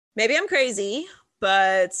Maybe I'm crazy,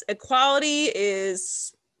 but equality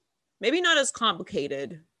is maybe not as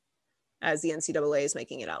complicated as the NCAA is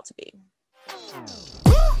making it out to be.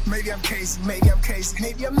 Maybe I'm crazy,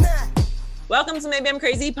 maybe I'm not. Welcome to Maybe I'm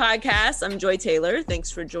Crazy podcast. I'm Joy Taylor.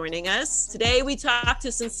 Thanks for joining us. Today we talk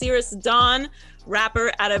to Sincerest Don,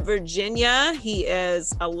 rapper out of Virginia. He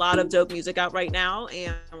has a lot of dope music out right now,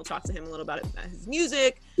 and we'll talk to him a little about his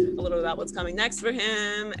music, a little about what's coming next for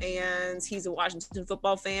him. And he's a Washington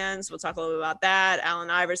football fan, so we'll talk a little bit about that. Allen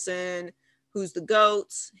Iverson, who's the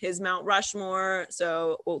GOAT, his Mount Rushmore.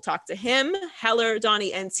 So we'll talk to him. Heller,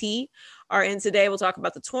 Donnie, and T are in today. We'll talk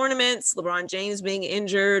about the tournaments, LeBron James being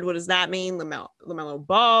injured. What does that mean? LaMelo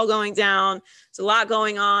Ball going down. It's a lot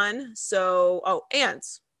going on. So, and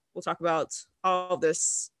we'll talk about all of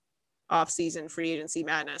this off-season free agency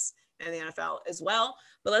madness in the NFL as well.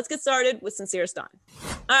 But let's get started with Sincerest Don.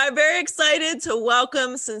 I'm very excited to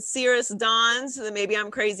welcome Sincerest Don to the Maybe I'm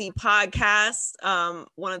Crazy podcast.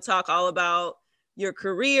 Want to talk all about your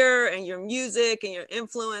career and your music and your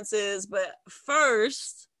influences. But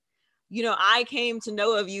first, I came to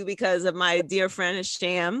know of you because of my dear friend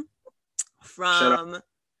Sham from,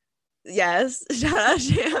 shout out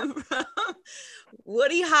Sham from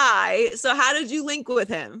Woody High. So how did you link with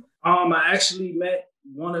him? I actually met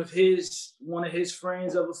one of his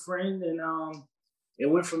friends of a friend, and it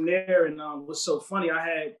went from there. And what's so funny,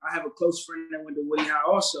 I have a close friend that went to Woody High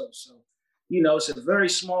also. So, it's a very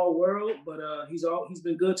small world, but he's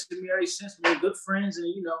been good to me ever since. We're good friends,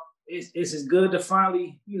 and it's good to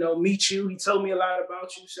finally meet you. He told me a lot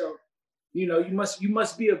about you, so you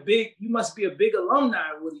must be a big alumni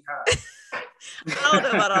at Woody High. I don't know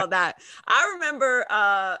about all that. I remember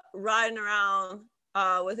riding around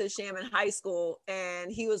with his Sham in high school,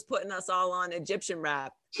 and he was putting us all on Egyptian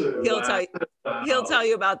rap. He'll tell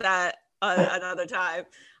you about that another time.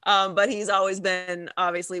 But he's always been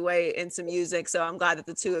obviously way into music, so I'm glad that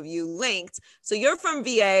the two of you linked. So you're from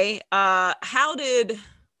VA. How did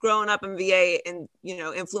growing up in VA and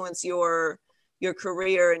influence your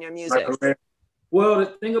career and your music? Well, the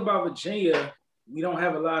thing about Virginia, we don't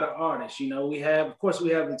have a lot of artists. We have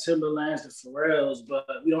the Timberlands, the Pharrells, but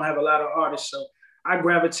we don't have a lot of artists. So I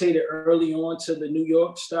gravitated early on to the New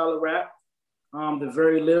York style of rap, the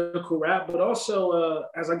very lyrical rap, but also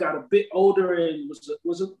as I got a bit older and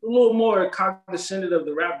was a little more cognizant of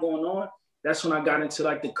the rap going on, that's when I got into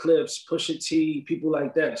like the Clips, Pusha T, people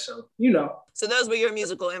like that. So, So those were your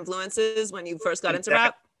musical influences when you first got into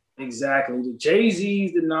rap? Exactly. The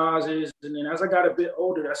Jay-Z's, the Nas's. And then as I got a bit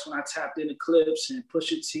older, that's when I tapped into Clips and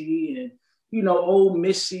Pusha T and, old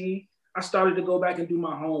Missy. I started to go back and do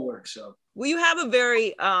my homework. So. Well, you have a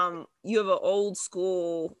very, you have an old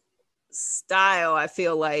school style. I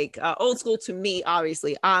feel like old school to me,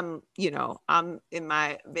 obviously I'm in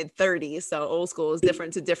my mid 30s, so old school is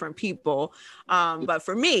different to different people, but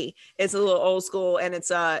for me it's a little old school, and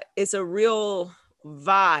it's a real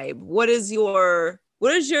vibe. What is your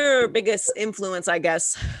biggest influence, I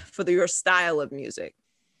guess, for your style of music?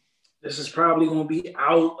 This is probably going to be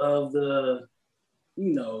out of the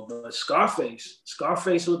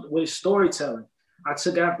Scarface with his storytelling. I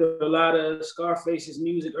took after a lot of Scarface's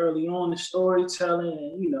music early on, the storytelling,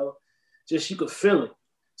 and, just you could feel it.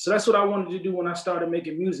 So that's what I wanted to do when I started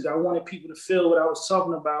making music. I wanted people to feel what I was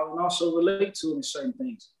talking about and also relate to it in certain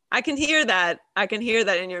things. I can hear that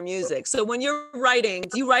in your music. So when you're writing,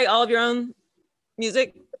 do you write all of your own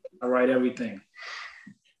music? I write everything.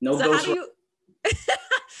 No so ghostwriters.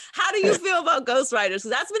 How do you feel about ghostwriters?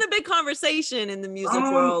 Because that's been a big conversation in the music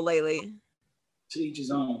world lately. To each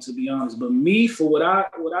his own, to be honest. But me, for what I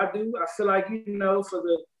do, I feel like,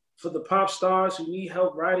 for the pop stars who need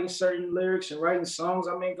help writing certain lyrics and writing songs,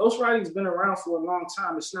 I mean, ghostwriting's been around for a long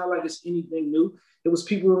time. It's not like it's anything new. It was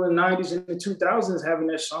people in the 90s and the 2000s having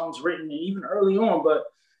their songs written, and even early on, but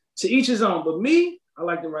to each his own. But me, I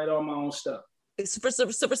like to write all my own stuff. So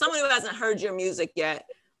for someone who hasn't heard your music yet,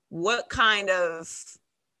 what kind of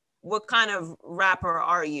rapper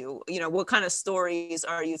are you? What kind of stories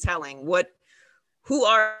are you telling? Who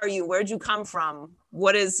are you? Where'd you come from?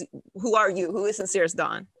 Who are you? Who is Sincerest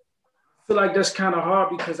Don? I feel like that's kind of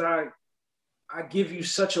hard because I give you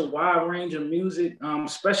such a wide range of music,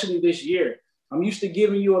 especially this year. I'm used to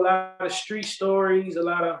giving you a lot of street stories, a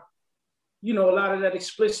lot of that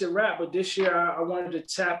explicit rap, but this year I wanted to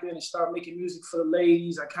tap in and start making music for the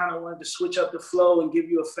ladies. I kind of wanted to switch up the flow and give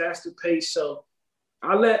you a faster pace. So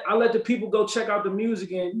I let the people go check out the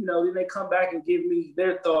music, and then they come back and give me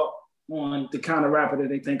their thought on the kind of rapper that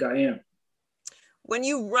they think I am. When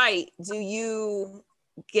you write, do you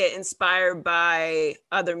get inspired by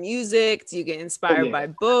other music? Do you get inspired by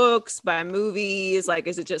books, by movies? Like,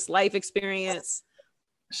 is it just life experience?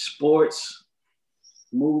 sports,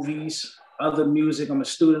 movies, other music. I'm a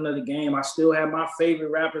student of the game. I still have my favorite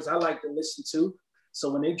rappers I like to listen to. So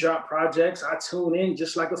when they drop projects, I tune in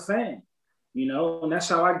just like a fan, and that's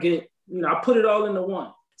how I get, I put it all into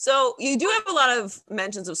one. So you do have a lot of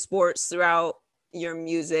mentions of sports throughout your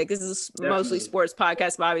music. This is Definitely. Mostly sports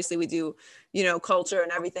podcast, but obviously we do, culture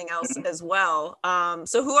and everything else as well.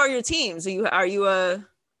 So who are your teams? Are you a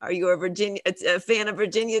fan of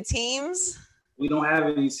Virginia teams? We don't have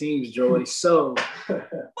any teams, Joy. So, well,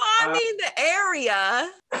 I mean the area.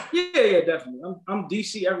 Yeah, definitely. I'm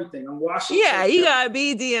DC everything. I'm Washington. Yeah, you gotta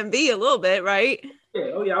be DMV a little bit, right?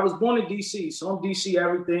 Yeah. Oh yeah, I was born in DC, so I'm DC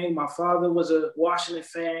everything. My father was a Washington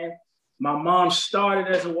fan. My mom started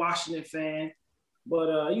as a Washington fan, but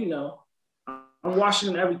I'm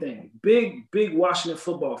Washington everything. Big Washington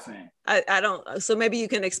football fan. I don't. So maybe you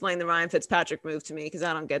can explain the Ryan Fitzpatrick move to me because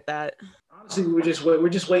I don't get that. Honestly, we're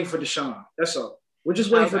just waiting for Deshaun. That's all. We're just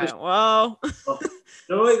waiting for Deshaun. Well,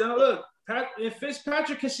 no, look, if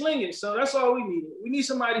Fitzpatrick can sling it, so that's all we need. We need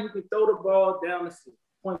somebody who can throw the ball down the field,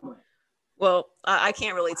 point blank. Well, I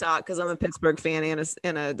can't really talk because I'm a Pittsburgh fan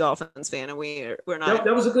and a Dolphins fan, and we're not.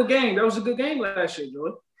 That was a good game. That was a good game last year, Joy.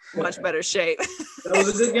 Much better shape. That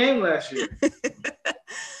was a good game last year.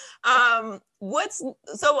 We'll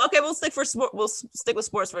stick with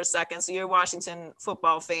sports for a second. So you're a Washington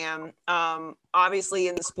football fan. Obviously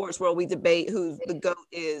in the sports world, we debate who the GOAT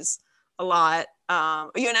is a lot.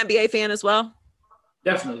 Are you an NBA fan as well?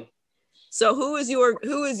 Definitely. So who is your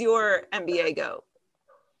NBA GOAT?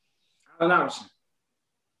 Allen Iverson.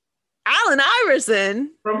 Allen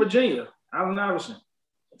Iverson? From Virginia. Allen Iverson.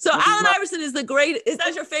 So Allen Iverson is the great. Is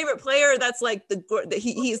that your favorite player? That's like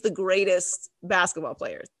he's the greatest basketball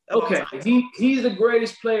player. Okay, he's the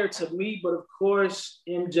greatest player to me, but of course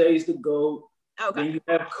MJ's the GOAT. Okay. Then you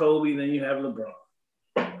have Kobe, then you have LeBron.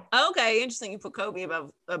 Okay, interesting. You put Kobe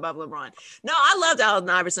above LeBron. No, I loved Allen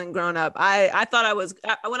Iverson growing up. I thought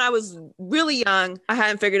when I was really young, I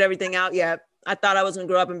hadn't figured everything out yet. I thought I was gonna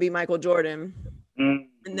grow up and be Michael Jordan.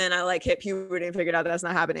 And then I hit puberty and figured out that's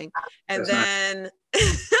not happening. And then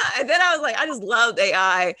I was like, I just loved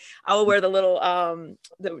AI. I would wear the little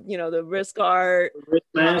the wrist guard.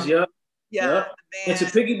 Wristbands, yep. Yeah. And to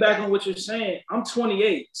piggyback on what you're saying, I'm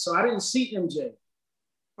 28, so I didn't see MJ.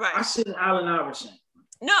 Right. I seen Allen Iverson.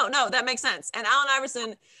 No, that makes sense. And Allen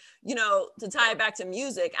Iverson, to tie it back to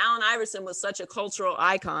music, Allen Iverson was such a cultural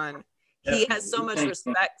icon. He has so much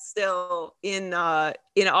respect still in all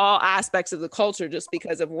aspects of the culture just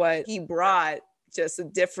because of what he brought, just a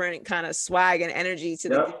different kind of swag and energy to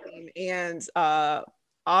the game and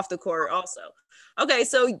off the court also. Okay,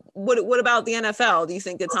 so what about the NFL? Do you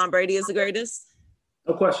think that Tom Brady is the greatest?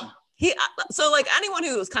 No question. So anyone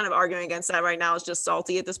who is kind of arguing against that right now is just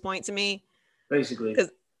salty at this point to me. Basically.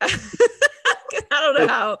 Because I don't know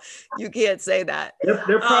how you can't say that.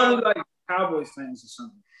 They're probably like Cowboys fans or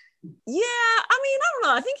something. Yeah, I don't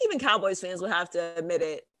know. I think even Cowboys fans would have to admit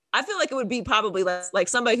it. I feel like it would be probably like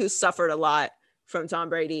somebody who suffered a lot from Tom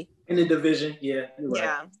Brady in the division. Yeah, you're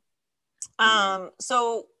right. Yeah.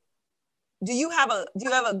 So do you have a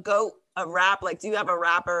GOAT, a rap? Do you have a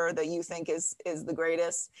rapper that you think is the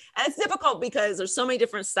greatest? And it's difficult because there's so many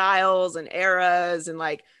different styles and eras and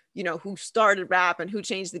who started rap and who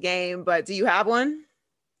changed the game. But do you have one?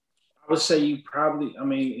 I would say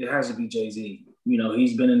it has to be Jay-Z.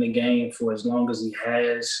 He's been in the game for as long as he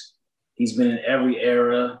has. He's been in every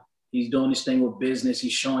era. He's doing this thing with business.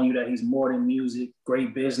 He's showing you that he's more than music,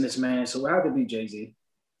 great businessman. So it had to be Jay-Z.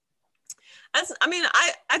 I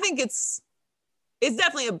think it's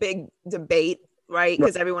definitely a big debate, right?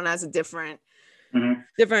 Because everyone has a different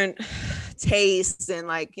tastes and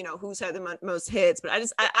who's had the most hits. But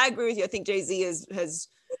I agree with you. I think Jay-Z has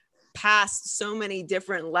passed so many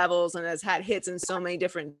different levels and has had hits in so many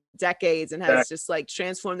different decades and has just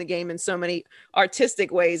transformed the game in so many artistic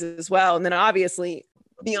ways as well. And then obviously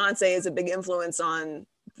Beyonce is a big influence on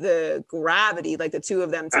the gravity, the two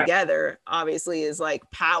of them together obviously is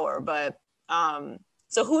power. But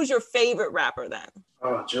so who's your favorite rapper then?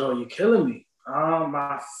 Oh, Joe, you're killing me.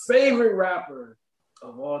 My favorite rapper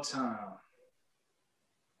of all time.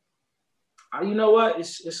 You know what?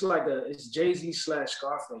 It's Jay-Z /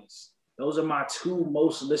 Scarface. Those are my two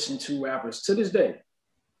most listened to rappers to this day.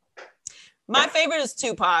 My favorite is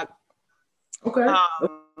Tupac. Okay.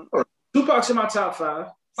 Tupac's in my top 5.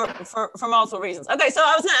 For multiple reasons. Okay, so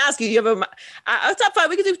I was going to ask you, you have a top 5.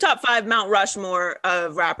 We could do top 5 Mount Rushmore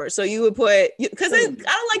of rappers. So you would put, because I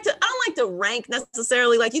don't like to rank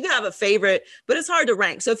necessarily. You can have a favorite, but it's hard to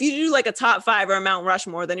rank. So if you do a top 5 or a Mount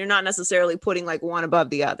Rushmore, then you're not necessarily putting one above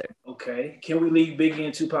the other. Okay. Can we leave Biggie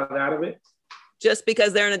and Tupac out of it? Just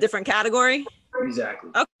because they're in a different category? Exactly.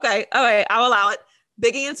 Okay. All right. I'll allow it.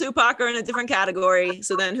 Biggie and Tupac are in a different category.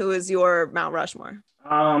 So then who is your Mount Rushmore?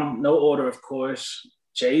 No order, of course.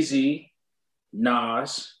 Jay-Z,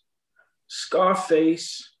 Nas,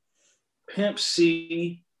 Scarface, Pimp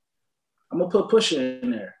C. I'm gonna put Pusha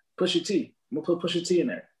in there. Pusha T. I'm gonna put Pusha T in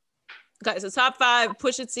there. Okay, so top 5: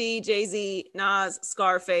 Pusha T, Jay-Z, Nas,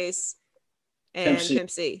 Scarface, and Pimp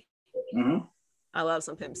C. Mm-hmm. I love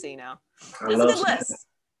some Pimp C now. That's a good list.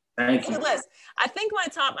 Thank you. Good list. I think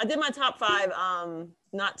I did my top 5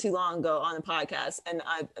 not too long ago on the podcast, and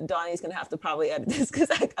Donnie's gonna have to probably edit this because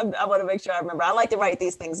I want to make sure I remember. I like to write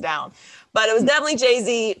these things down, but it was definitely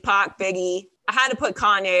Jay-Z, Pac, Biggie. I had to put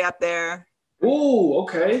Kanye up there. Ooh,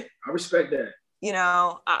 okay. I respect that. You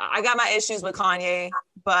know, I got my issues with Kanye,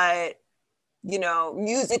 but you know,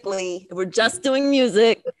 musically, if we're just doing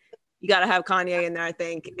music, you got to have Kanye in there, I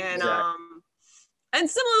think. And exactly. And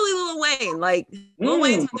similarly, Lil Wayne. Like Lil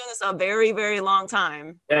Wayne's been doing this a very, very long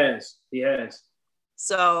time. Yes, he has.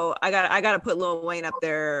 So I got to put Lil Wayne up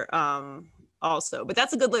there also. But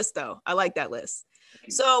that's a good list, though. I like that list.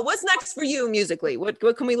 So what's next for you musically? What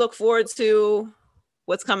can we look forward to?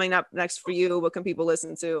 What's coming up next for you? What can people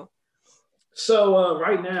listen to? So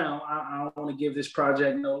right now, I don't want to give this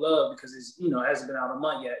project no love because it's, you know, it hasn't been out a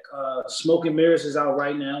month yet. Smoke and Mirrors is out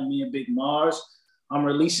right now, me and Big Mars. I'm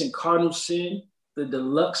releasing Cardinal Sin, the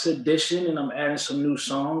deluxe edition, and I'm adding some new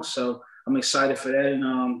songs. So I'm excited for that.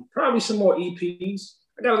 And probably some more EPs.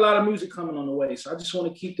 I got a lot of music coming on the way. So I just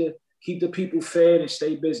want to keep the people fed and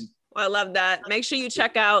stay busy. Well, I love that. Make sure you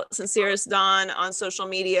check out Sincerest Don on social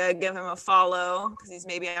media. Give him a follow because he's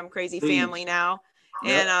Maybe I'm Crazy family now.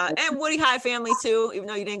 Yep. And Woody High family too, even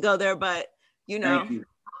though you didn't go there, but you know,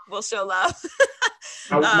 we'll show love.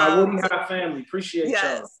 my Woody High family, appreciate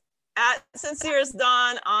y'all. At Sincerest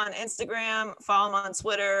Don on Instagram, follow him on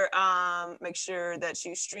Twitter. Make sure that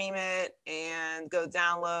you stream it and go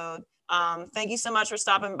download. Thank you so much for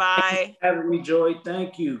stopping by. Having me, Joy.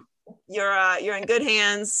 Thank you. You're in good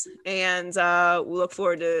hands, and we look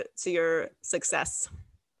forward to your success.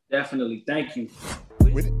 Definitely. Thank you.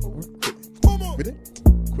 With it.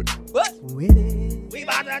 What? With it. We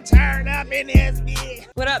about to turn up in this bitch.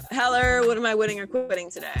 What up, Heller? What am I winning or quitting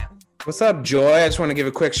today? What's up, Joy? I just want to give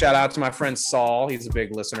a quick shout out to my friend Saul. He's a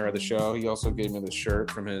big listener of the show. He also gave me the shirt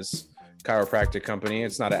from his chiropractic company.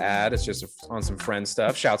 It's not an ad. It's just on some friend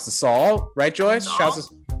stuff. Shouts to Saul. Right, Joyce? Shouts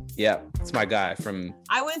to... Yeah, it's my guy from...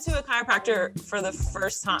 I went to a chiropractor for the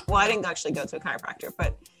first time. Well, I didn't actually go to a chiropractor,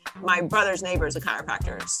 but my brother's neighbor is a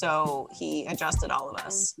chiropractor. So he adjusted all of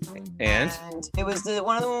us. And it was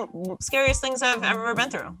one of the scariest things I've ever been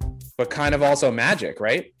through. But kind of also magic,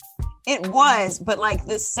 right? It was, but like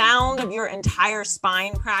the sound of your entire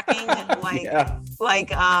spine cracking, like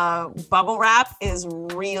bubble wrap is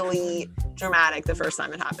really dramatic the first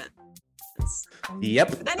time it happens. Yep.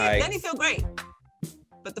 But then you feel great.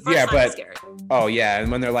 But the first time is scary. Oh yeah,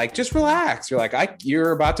 and when they're like, just relax, you're like,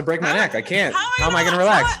 you're about to break my neck. I can't. How am I going to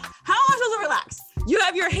relax? How am I supposed to relax? You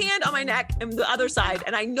have your hand on my neck and the other side,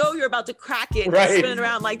 and I know you're about to crack it and spin it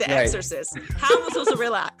around like the Exorcist. How am I supposed to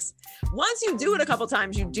relax? Once you do it a couple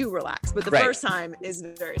times, you do relax, but the first time is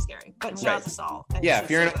very scary. But shout out to Saul. Yeah,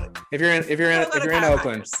 if you're in Oakland, if you're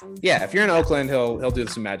in Oakland, he'll do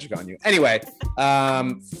some magic on you. Anyway,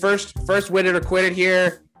 first win it or quit it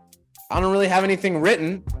here. I don't really have anything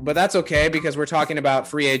written, but that's okay because we're talking about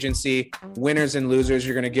free agency, winners and losers.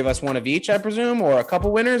 You're going to give us one of each, I presume, or a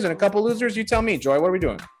couple winners and a couple losers. You tell me, Joy, what are we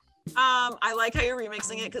doing? I like how you're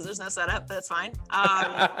remixing it because there's no setup, but that's fine.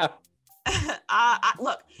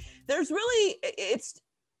 Look, there's really,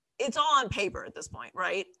 it's all on paper at this point,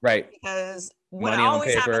 right? Right. Because what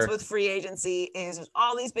always happens with free agency is there's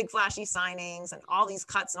all these big flashy signings and all these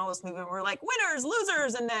cuts and all this movement. We're like winners,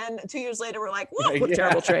 losers. And then 2 years later, we're like, whoa, what a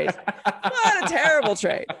terrible trade. What a terrible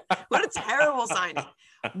trade. What a terrible signing.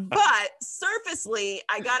 But surfacely,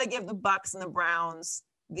 I got to give the Bucks and the Browns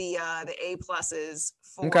the A pluses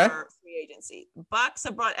for free agency. Bucks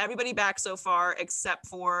have brought everybody back so far except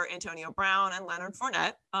for Antonio Brown and Leonard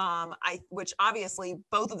Fournette, which obviously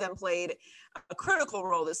both of them played a critical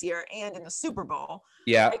role this year and in the Super Bowl.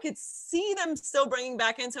 Yeah, I could see them still bringing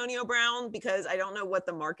back Antonio Brown because I don't know what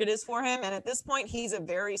the market is for him, and at this point, he's a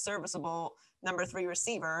very serviceable number 3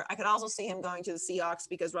 receiver. I could also see him going to the Seahawks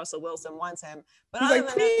because Russell Wilson wants him. But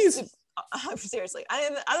seriously,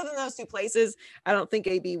 other than those two places, I don't think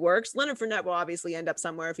AB works. Leonard Fournette will obviously end up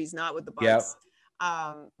somewhere if he's not with the Bucs.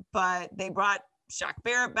 Yep. But they brought Shaq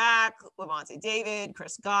Barrett back, Levante David,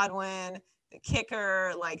 Chris Godwin, the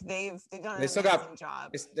kicker. Like they've done an amazing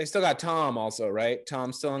job. They still got Tom also, right?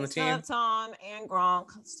 Tom's still on the team. Tom and Gronk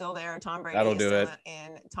still there. Tom Brady That'll do it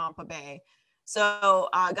in Tampa Bay. So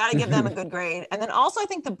got to give them a good grade. And then also I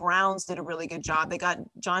think the Browns did a really good job. They got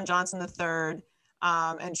John Johnson III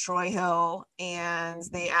and Troy Hill, and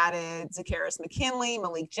they added Zacharias McKinley,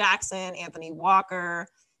 Malik Jackson, Anthony Walker,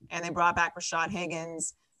 and they brought back Rashad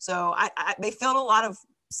Higgins. So they filled a lot of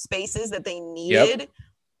spaces that they needed. Yep.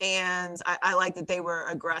 And I like that they were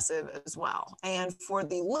aggressive as well. And for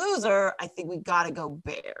the loser, I think we got to go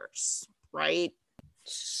Bears, right?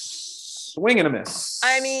 Swing and a miss.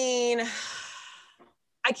 I mean,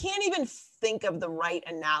 I can't even think of the right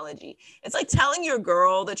analogy. It's like telling your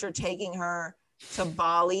girl that you're taking her to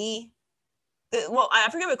Bali. Well, I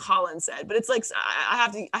forget what Colin said, but it's like I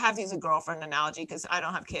have to use a girlfriend analogy because I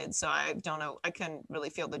don't have kids, so I don't know. I couldn't really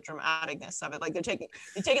feel the dramaticness of it. Like you're taking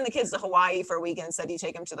the kids to Hawaii for a weekend instead you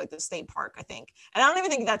take them to like the state park, I think. And I don't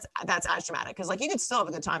even think that's as dramatic because like you could still have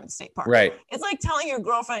a good time at the state park. Right. It's like telling your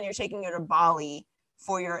girlfriend you're taking her to Bali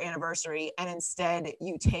for your anniversary, and instead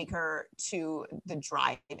you take her to the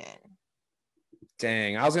drive-in.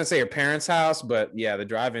 Dang, I was gonna say your parents' house, but yeah, the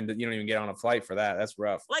drive-in, you don't even get on a flight for that. That's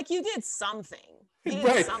rough. Like you did something.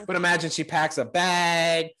 Right. But imagine she packs a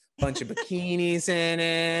bag, bunch of bikinis in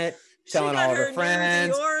it, telling all of her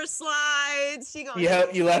friends. Your slides. She going.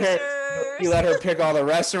 You let her pick all the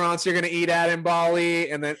restaurants you're gonna eat at in Bali,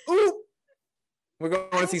 and then we're going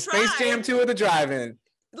to see Space Jam 2 at the drive-in.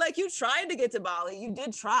 Like you tried to get to Bali. You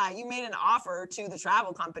did try. You made an offer to the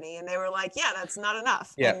travel company and they were like, yeah, that's not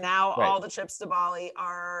enough. Yeah, and now all the trips to Bali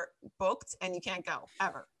are booked and you can't go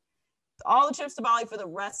ever. All the trips to Bali for the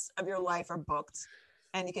rest of your life are booked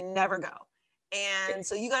and you can never go. And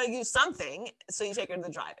so you got to do something. So you take her to the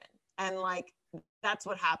drive-in. And like, that's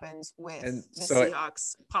what happens with the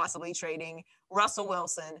Seahawks possibly trading Russell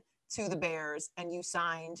Wilson to the Bears, and you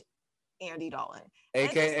signed Andy Dalton,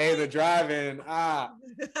 aka the drive-in. At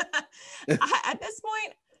this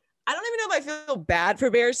point, I don't even know if I feel bad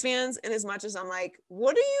for Bears fans in as much as I'm like,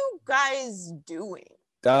 what are you guys doing?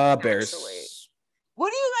 The Bears.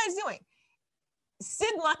 What are you guys doing?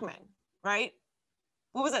 Sid Luckman, right?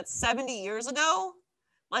 What was that, 70 years ago?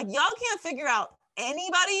 Like, y'all can't figure out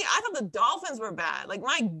anybody. I thought the Dolphins were bad. Like,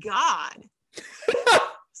 my God.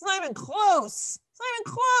 It's not even close.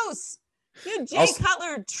 Dude, Jay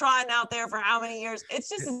Cutler trotting out there for how many years? It's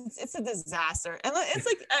just, it's a disaster. And it's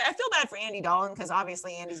like, I feel bad for Andy Dalton because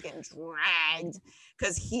obviously Andy's getting dragged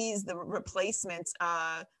because he's the replacement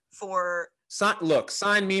for.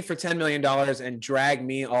 Sign me for $10 million and drag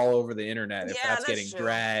me all over the internet if that's getting true.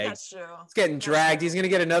 dragged. That's true. It's getting dragged. He's going to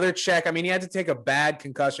get another check. I mean, he had to take a bad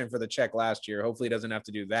concussion for the check last year. Hopefully he doesn't have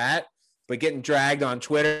to do that. But getting dragged on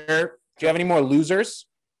Twitter. Do you have any more losers?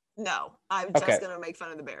 No, I'm just going to make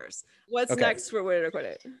fun of the Bears. What's next for Win It or Quit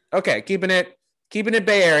It? Okay, keeping it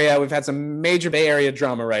Bay Area. We've had some major Bay Area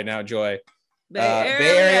drama right now, Joy. Bay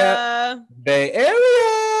Area.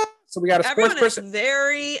 So we got a sports person. Is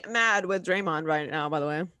very mad with Draymond right now, by the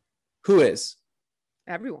way. Who is?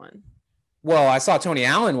 Everyone. Well, I saw Tony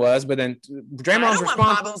Allen was, but then Draymond's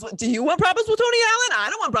response. Do you want problems with Tony Allen? I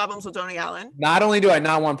don't want problems with Tony Allen. Not only do I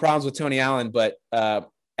not want problems with Tony Allen, but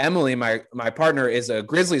Emily, my partner, is a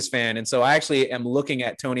Grizzlies fan, and so I actually am looking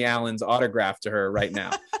at Tony Allen's autograph to her right now.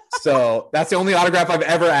 So that's the only autograph I've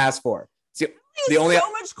ever asked for. He's so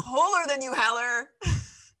much cooler than you, Heller.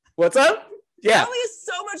 What's up? Yeah, Emily is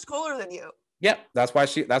so much cooler than you. Yep, that's why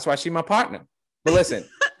she's my partner. But listen,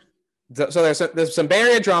 so there's some Bay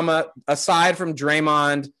Area drama aside from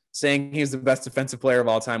Draymond saying he's the best defensive player of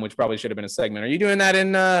all time, which probably should have been a segment. Are you doing that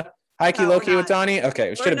in High Key, Low Key with Donnie?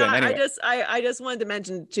 Okay, it should have been. Anyway, I just wanted to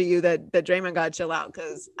mention to you that Draymond got to chill out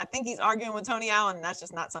because I think he's arguing with Tony Allen, and that's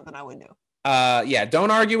just not something I would do. Yeah,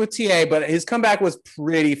 don't argue with TA, but his comeback was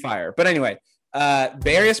pretty fire. But anyway,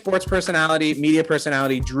 Bay Area sports personality, media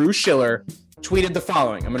personality Drew Schiller tweeted the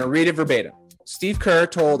following. I'm going to read it verbatim. Steve Kerr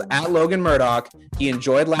told @Logan Murdoch he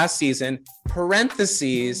enjoyed last season,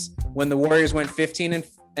 parentheses, when the Warriors went 15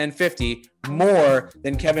 and 50, more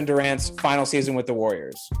than Kevin Durant's final season with the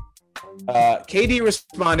Warriors. KD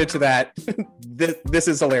responded to that, this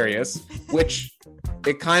is hilarious, which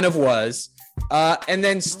it kind of was. And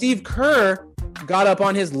then Steve Kerr got up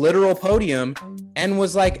on his literal podium and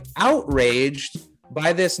was like outraged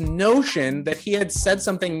by this notion that he had said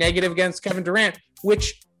something negative against Kevin Durant,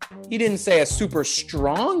 which he didn't say a super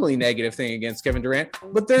strongly negative thing against Kevin Durant,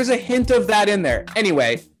 but there's a hint of that in there.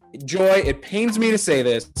 Anyway, Joy, it pains me to say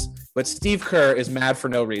this, but Steve Kerr is mad for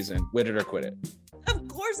no reason. Win it or quit it. Of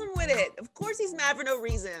course I'm with it. Of course he's mad for no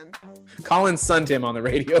reason. Colin sunned him on the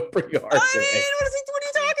radio pretty hard. I mean, what are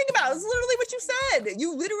you talking about? It's literally what you said.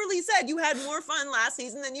 You literally said you had more fun last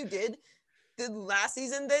season than you did the last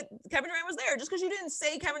season that Kevin Durant was there. Just because you didn't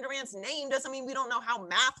say Kevin Durant's name doesn't mean we don't know how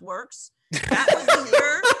math works. That was the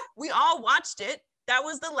year we all watched it. That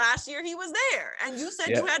was the last year he was there. And you said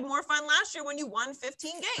you had more fun last year when you won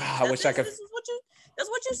 15 games. I wish I could. That's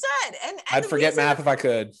what you said. And I'd forget math if I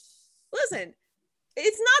could. Listen,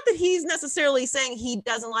 it's not that he's necessarily saying he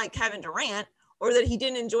doesn't like Kevin Durant or that he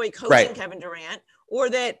didn't enjoy coaching Kevin Durant or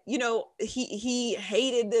that, you know, he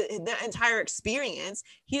hated the entire experience.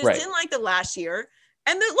 He just didn't like the last year.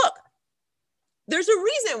 And look, there's a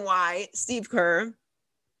reason why Steve Kerr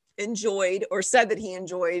enjoyed or said that he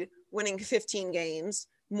enjoyed winning 15 games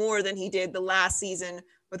more than he did the last season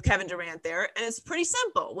with Kevin Durant there. And it's pretty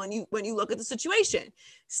simple when you look at the situation.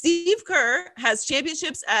 Steve Kerr has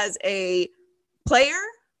championships as a player,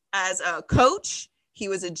 as a coach. He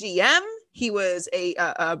was a GM. He was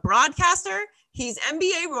a broadcaster. He's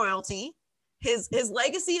NBA royalty. His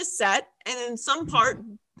legacy is set. And in some part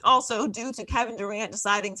also due to Kevin Durant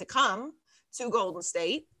deciding to come to Golden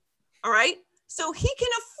State. All right. So he can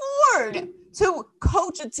afford to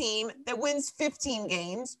coach a team that wins 15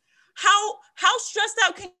 games. How stressed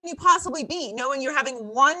out can you possibly be knowing you're having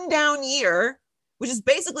one down year, which is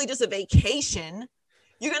basically just a vacation?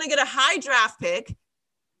 You're going to get a high draft pick.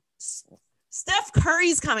 Steph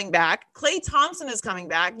Curry's coming back. Klay Thompson is coming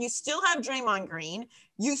back. You still have Draymond Green.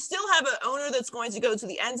 You still have an owner that's going to go to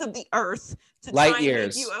the ends of the earth to try and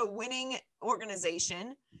make you a winning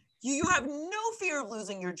organization. You have no fear of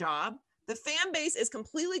losing your job. The fan base is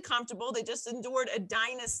completely comfortable. They just endured a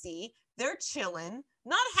dynasty. They're chilling,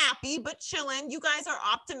 not happy, but chilling. You guys are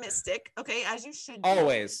optimistic, okay, as you should be.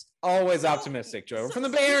 Always optimistic, Joe. We're from the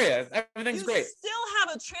Bay Area. Everything's great. You still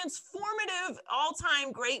have a transformative,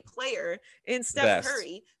 all-time great player in Steph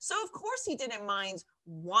Curry. So, of course, he didn't mind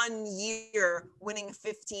 1 year winning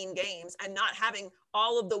 15 games and not having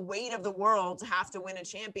all of the weight of the world to have to win a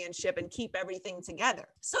championship and keep everything together.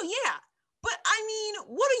 So, yeah. But I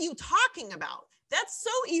mean, what are you talking about? That's so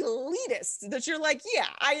elitist that you're like, yeah,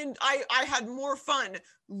 I had more fun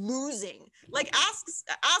losing. Like ask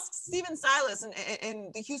Steven Silas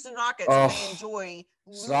and the Houston Rockets if they enjoy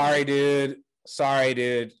losing. Sorry,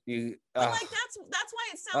 dude. Like that's why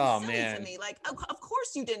it sounds silly to me. Like, of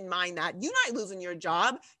course you didn't mind that. You're not losing your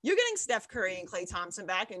job. You're getting Steph Curry and Klay Thompson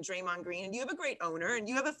back and Draymond Green, and you have a great owner, and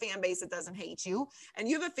you have a fan base that doesn't hate you, and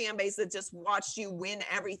you have a fan base that just watched you win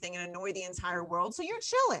everything and annoy the entire world. So you're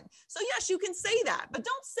chilling. So yes, you can say that, but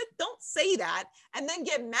don't say that and then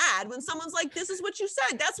get mad when someone's like, "This is what you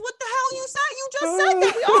said." That's what the hell you said. You just said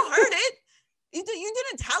that. We all heard it. You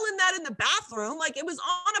didn't tell him that in the bathroom. Like, it was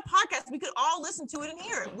on a podcast. We could all listen to it and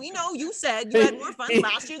hear it. We know you said you had more fun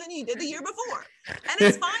last year than you did the year before. And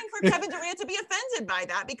it's fine for Kevin Durant to be offended by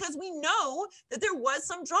that because we know that there was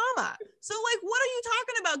some drama. So, like, what are you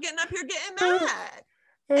talking about getting up here getting mad?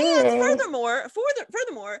 And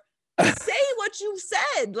furthermore, say what you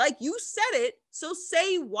said. Like, you said it, so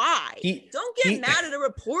say why. Don't get mad at a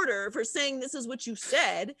reporter for saying this is what you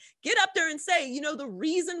said. Get up there and say, you know, the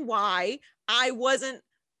reason why I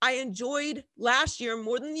enjoyed last year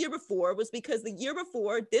more than the year before was because the year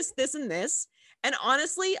before this, and this. And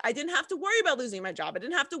honestly, I didn't have to worry about losing my job. I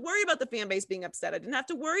didn't have to worry about the fan base being upset. I didn't have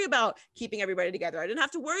to worry about keeping everybody together. I didn't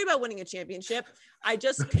have to worry about winning a championship. I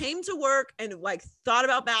just came to work and like thought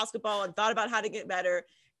about basketball and thought about how to get better.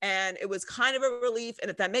 And it was kind of a relief.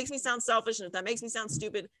 And if that makes me sound selfish and if that makes me sound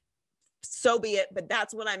stupid, so be it. But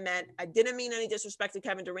that's what I meant. I didn't mean any disrespect to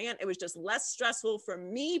Kevin Durant. It was just less stressful for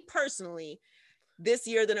me personally this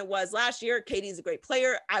year than it was last year. KD's a great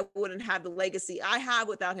player. I wouldn't have the legacy I have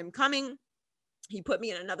without him coming. He put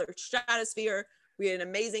me in another stratosphere. We had an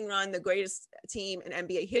amazing run, the greatest team in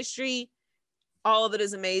NBA history. All of it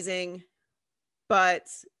is amazing. But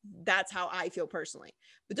that's how I feel personally.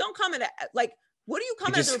 But don't comment like, what do you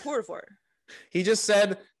come as a reporter for? He just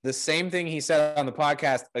said the same thing he said on the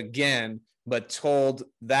podcast again, but told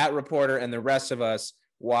that reporter and the rest of us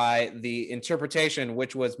why the interpretation,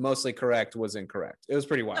 which was mostly correct, was incorrect. It was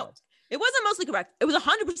pretty wild. No, it wasn't mostly correct. It was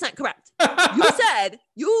 100% correct.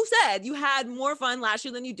 You said you had more fun last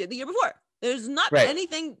year than you did the year before. There's not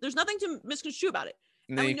anything. There's nothing to misconstrue about it.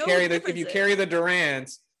 And then if you carry the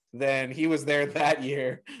Durants, then he was there that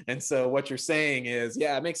year. And so what you're saying is,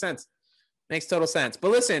 yeah, it makes sense. Makes total sense.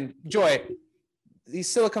 But listen, Joy,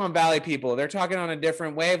 these Silicon Valley people, they're talking on a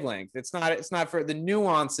different wavelength. It's not for the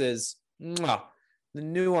nuances. The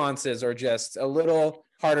nuances are just a little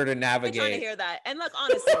harder to navigate. I'm trying to hear that. And look,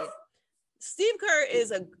 honestly,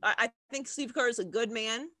 I think Steve Kerr is a good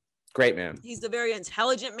man. Great man. He's a very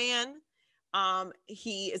intelligent man.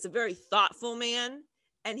 He is a very thoughtful man,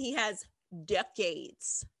 and he has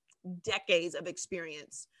decades of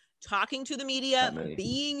experience talking to the media,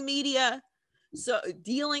 being media, so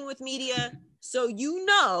dealing with media. So you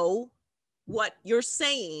know what you're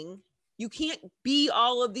saying. You can't be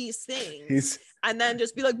all of these things and then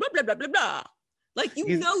just be like, blah, blah, blah, blah, blah. Like,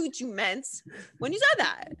 you know what you meant when you said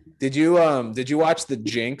that. Did you watch The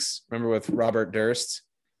Jinx? Remember with Robert Durst?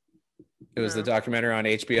 It was the documentary on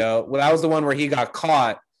HBO. Well, that was the one where he got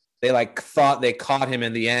caught. They like thought they caught him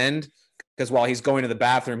in the end because while he's going to the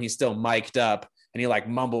bathroom, he's still mic'd up and he like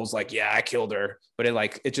mumbles like, yeah, I killed her. But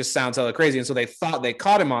it just sounds hella crazy. And so they thought they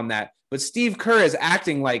caught him on that. But Steve Kerr is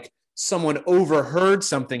acting like someone overheard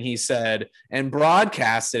something he said and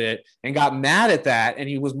broadcasted it and got mad at that. And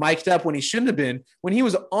he was mic'd up when he shouldn't have been, when he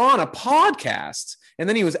was on a podcast. And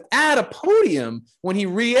then he was at a podium when he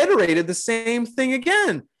reiterated the same thing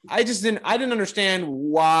again. I didn't understand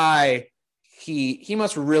why he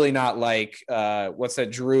must really not like, what's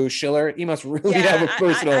that, Drew Schiller? He must really have a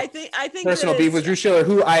personal beef with Drew Schiller,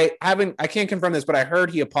 who I can't confirm this, but I heard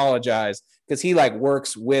he apologized because he like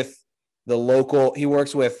works with the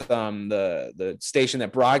station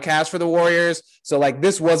that broadcasts for the Warriors. So like,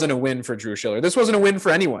 this wasn't a win for Drew Schiller. This wasn't a win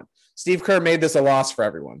for anyone. Steve Kerr made this a loss for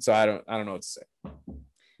everyone. So I don't know what to say.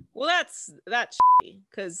 Well, that's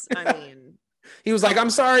because I mean, he was like,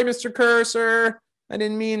 I'm sorry, Mr. Kerr, sir. I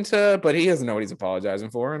didn't mean to, but he doesn't know what he's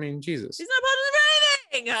apologizing for. I mean, Jesus. He's not apologizing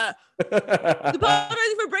for anything. He's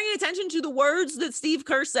apologizing for bringing attention to the words that Steve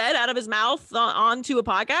Kerr said out of his mouth onto a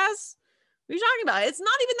podcast. What are you talking about? It's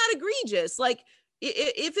not even that egregious. Like,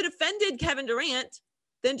 if it offended Kevin Durant,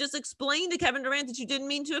 then just explain to Kevin Durant that you didn't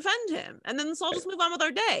mean to offend him. And then let's all just move on with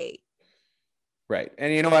our day. Right.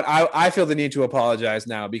 And you know what? I feel the need to apologize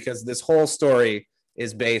now because this whole story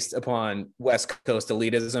is based upon West Coast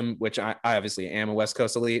elitism, which I obviously am a West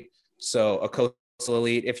Coast elite. So a coastal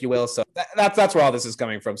elite, if you will. So that's where all this is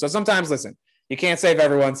coming from. So sometimes, listen, you can't save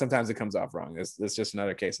everyone. Sometimes it comes off wrong. It's just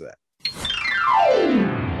another case of that.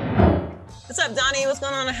 What's up, Donnie? What's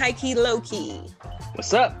going on in high key, low key?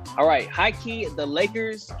 What's up? All right, high key, the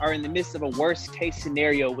Lakers are in the midst of a worst case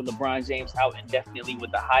scenario with LeBron James out indefinitely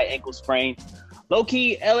with a high ankle sprain. Low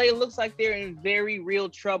key, LA looks like they're in very real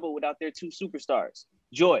trouble without their two superstars.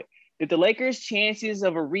 Joy, did the Lakers' chances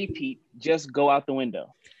of a repeat just go out the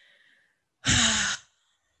window?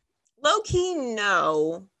 Low key,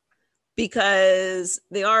 no, because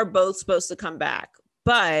they are both supposed to come back,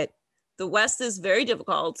 but the West is very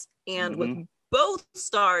difficult. And with both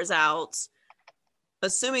stars out,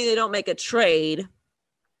 assuming they don't make a trade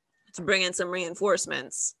to bring in some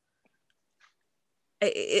reinforcements,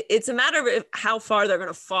 it's a matter of how far they're going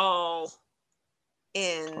to fall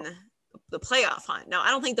in the playoff hunt. Now,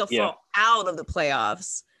 I don't think they'll fall out of the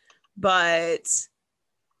playoffs, but,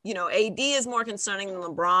 you know, AD is more concerning than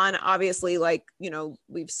LeBron. Obviously, like, you know,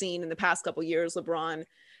 we've seen in the past couple of years, LeBron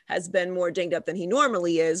has been more dinged up than he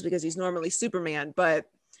normally is because he's normally Superman. But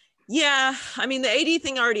yeah, I mean, the AD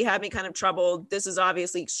thing already had me kind of troubled. This is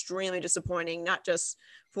obviously extremely disappointing, not just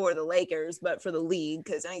for the Lakers, but for the league,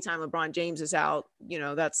 because anytime LeBron James is out, you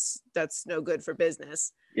know, that's no good for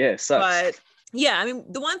business. Yeah, it sucks. But yeah, I mean,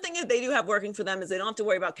 the one thing that they do have working for them is they don't have to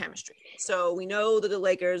worry about chemistry. So we know that the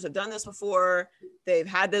Lakers have done this before. They've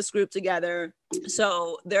had this group together.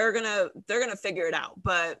 So they're gonna figure it out.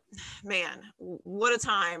 But man, what a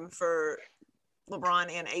time for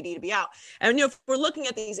LeBron and AD to be out. And you know, if we're looking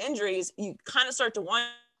at these injuries, you kind of start to wonder,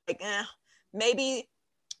 like, maybe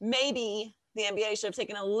the NBA should have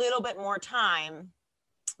taken a little bit more time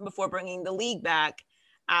before bringing the league back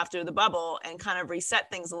after the bubble and kind of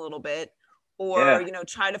reset things a little bit, or you know,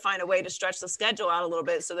 try to find a way to stretch the schedule out a little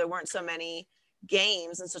bit so there weren't so many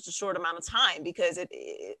games in such a short amount of time, because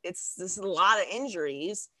it's a lot of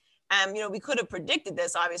injuries. You know, we could have predicted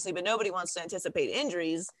this obviously, but nobody wants to anticipate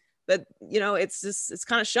injuries. But, you know, it's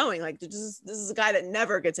kind of showing like this is a guy that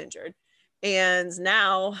never gets injured. And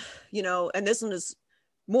now, you know, and this one is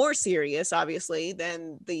more serious, obviously,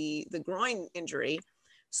 than the groin injury.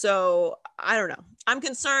 So I don't know. I'm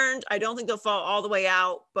concerned. I don't think they'll fall all the way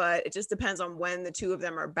out, but it just depends on when the two of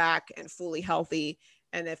them are back and fully healthy.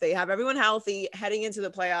 And if they have everyone healthy heading into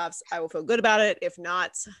the playoffs, I will feel good about it. If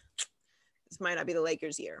not, this might not be the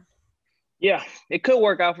Lakers' year. Yeah, it could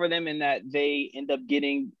work out for them in that they end up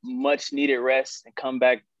getting much needed rest and come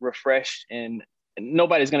back refreshed, and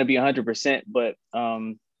nobody's going to be 100%, but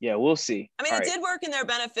yeah, we'll see. I mean, it did work in their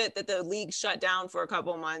benefit that the league shut down for a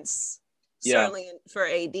couple of months, certainly for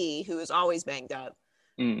AD, who is always banged up.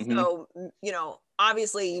 Mm-hmm. So, you know,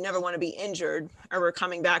 obviously you never want to be injured or we're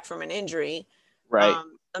coming back from an injury. Right.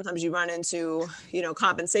 Sometimes you run into, you know,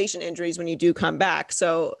 compensation injuries when you do come back.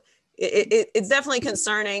 So it's definitely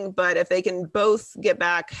concerning, but if they can both get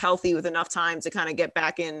back healthy with enough time to kind of get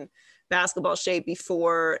back in basketball shape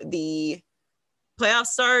before the playoffs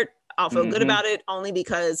start, I'll feel good about it, only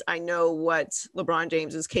because I know what LeBron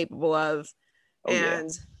James is capable of. And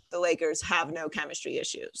the Lakers have no chemistry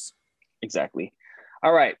issues. Exactly.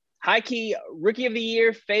 All right. High key rookie of the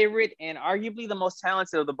year favorite and arguably the most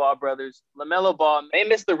talented of the Ball brothers, LaMelo Ball, may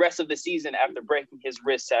miss the rest of the season after breaking his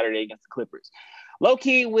wrist Saturday against the Clippers. Low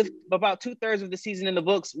key, with about 2/3 of the season in the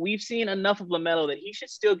books, we've seen enough of LaMelo that he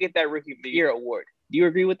should still get that rookie of the year award. Do you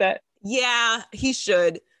agree with that? Yeah, he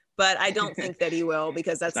should, but I don't think that he will,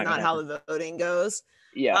 because that's not how the voting goes.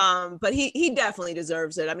 Yeah. But he definitely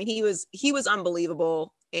deserves it. I mean, he was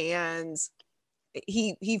unbelievable, and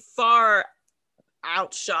he far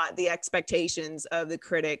outshot the expectations of the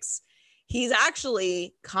critics. He's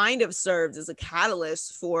actually kind of served as a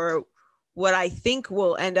catalyst for what I think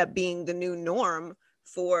will end up being the new norm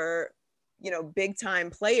for, big time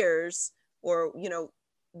players, or,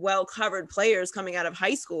 well covered players coming out of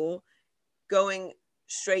high school, going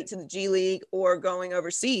straight to the G League or going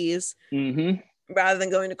overseas rather than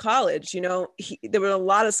going to college. There were a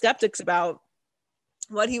lot of skeptics about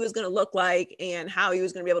what he was going to look like and how he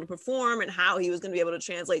was going to be able to perform and how he was going to be able to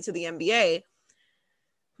translate to the NBA.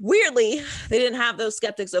 Weirdly, they didn't have those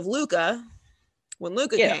skeptics of Luka when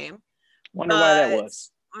Luka came. Wonder why that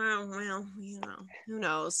was. Well, who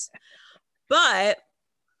knows? But,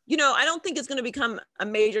 I don't think it's going to become a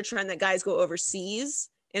major trend that guys go overseas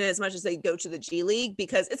in as much as they go to the G League,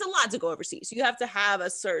 because it's a lot to go overseas. You have to have a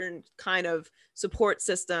certain kind of support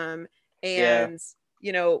system, and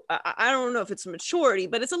I don't know if it's maturity,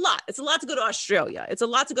 but it's a lot. It's a lot to go to Australia. It's a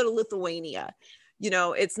lot to go to Lithuania.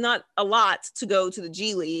 It's not a lot to go to the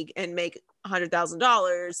G League and make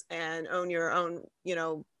 $100,000 and own your own,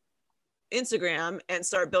 Instagram and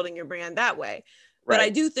start building your brand that way. Right. But I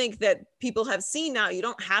do think that people have seen now you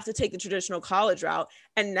don't have to take the traditional college route.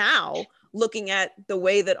 And now, looking at the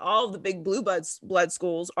way that all of the big blue blood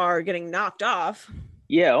schools are getting knocked off.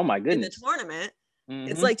 Yeah. Oh my goodness. In the tournament.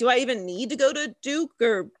 It's like, do I even need to go to Duke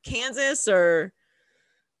or Kansas or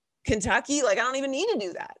Kentucky? Like, I don't even need to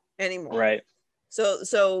do that anymore. Right.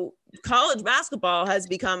 So college basketball has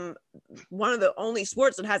become one of the only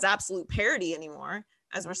sports that has absolute parity anymore,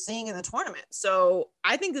 as we're seeing in the tournament. So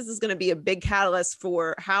I think this is going to be a big catalyst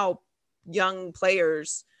for how young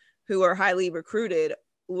players who are highly recruited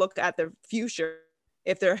look at their future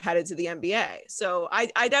if they're headed to the NBA. So I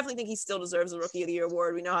definitely think he still deserves the Rookie of the Year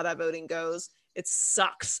award. We know how that voting goes. It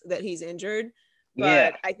sucks that he's injured,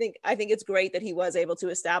 but I think it's great that he was able to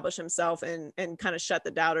establish himself and kind of shut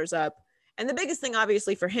the doubters up. And the biggest thing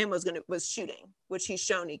obviously for him was shooting, which he's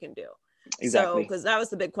shown he can do. Exactly. So, because that was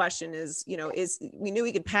the big question is we knew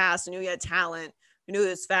he could pass, we knew he had talent, we knew he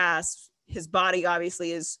was fast. His body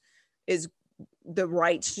obviously is the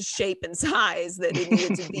right shape and size that it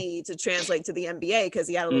needed to be to translate to the NBA, because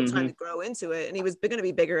he had a little time to grow into it, and he was going to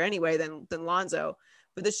be bigger anyway than Lonzo.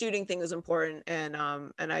 But the shooting thing was important, and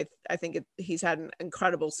I think he's had an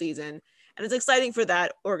incredible season, and it's exciting for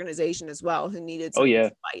that organization as well, who needed some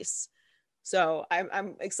advice. So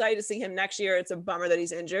I'm excited to see him next year. It's a bummer that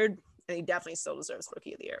he's injured, and he definitely still deserves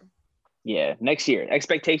Rookie of the Year. Yeah, next year.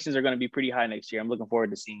 Expectations are going to be pretty high next year. I'm looking forward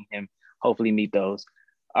to seeing him hopefully meet those.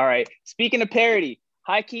 All right. Speaking of parity,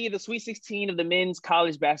 high key, the Sweet 16 of the men's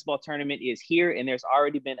college basketball tournament is here, and there's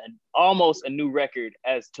already been almost a new record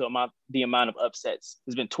as to the amount of upsets.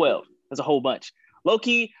 There's been 12. That's a whole bunch. Low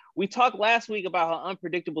key, we talked last week about how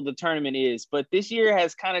unpredictable the tournament is, but this year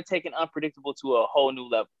has kind of taken unpredictable to a whole new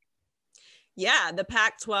level. Yeah, the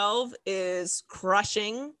Pac-12 is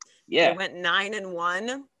crushing. Yeah, it went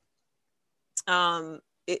 9-1.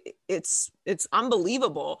 It's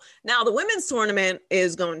unbelievable. Now the women's tournament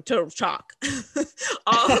is going total chalk.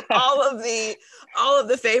 all of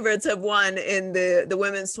the favorites have won in the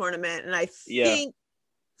women's tournament, and I think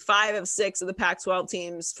 5 of 6 of the Pac-12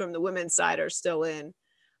 teams from the women's side are still in.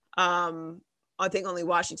 I think only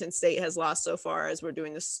Washington State has lost so far as we're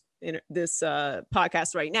doing this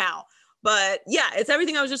podcast right now. But yeah, it's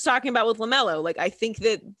everything I was just talking about with LaMelo. Like, I think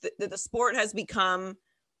that the sport has become,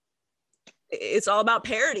 it's all about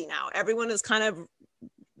parity now. Everyone is kind of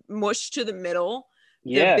mushed to the middle.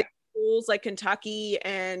 Yeah. The big schools like Kentucky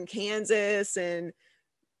and Kansas and,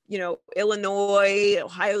 Illinois,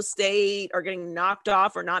 Ohio State are getting knocked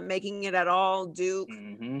off or not making it at all. Duke.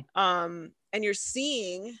 And you're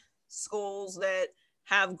seeing schools that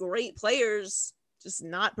have great players just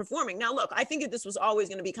not performing. Now, look, I think that this was always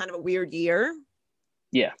going to be kind of a weird year.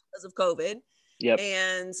 Yeah. Because of COVID. Yep.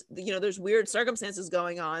 And, there's weird circumstances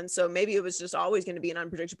going on. So maybe it was just always going to be an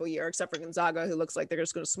unpredictable year, except for Gonzaga, who looks like they're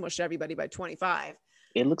just going to smush everybody by 25.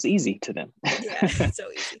 It looks easy to them. Yeah, it's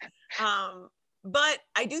so easy. But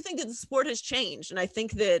I do think that the sport has changed. And I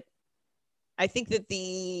think that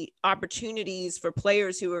the opportunities for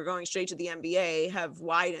players who are going straight to the NBA have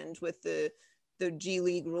widened with the the G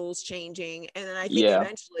League rules changing, and then I think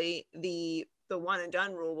eventually the one and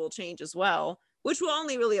done rule will change as well, which will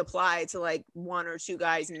only really apply to like one or two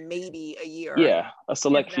guys maybe a year. Yeah, a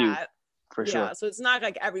select few for sure. Yeah, so it's not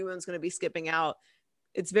like everyone's going to be skipping out.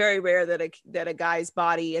 It's very rare that a guy's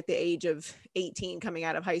body at the age of 18 coming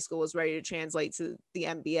out of high school is ready to translate to the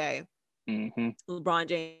NBA. Mm-hmm. LeBron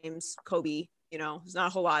James, Kobe, there's not a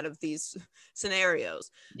whole lot of these scenarios.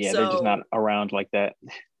 Yeah, they're just not around like that.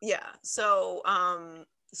 Yeah. So I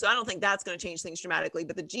don't think that's going to change things dramatically,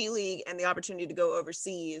 but the G League and the opportunity to go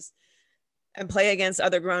overseas and play against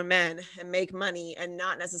other grown men and make money and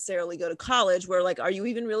not necessarily go to college, where like, are you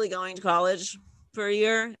even really going to college for a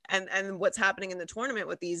year? And what's happening in the tournament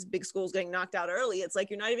with these big schools getting knocked out early, it's like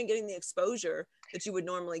you're not even getting the exposure that you would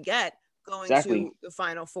normally get going to the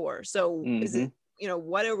Final Four. So is it,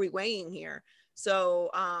 what are we weighing here? So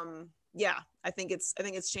I think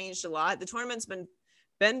it's changed a lot. The tournament's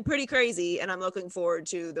been pretty crazy, and I'm looking forward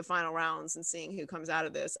to the final rounds and seeing who comes out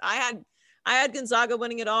of this. I had Gonzaga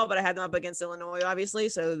winning it all, but I had them up against Illinois, obviously,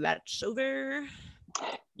 so that's over.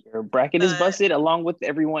 Your bracket is busted along with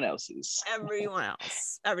everyone else's. Everyone.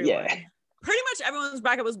 Yeah. Pretty much everyone's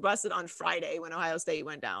bracket was busted on Friday when Ohio State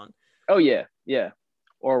went down. Oh, yeah.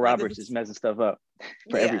 Or Roberts is messing stuff up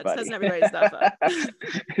for everybody. It's messing everybody's stuff up.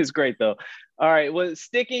 It's great, though. All right, well,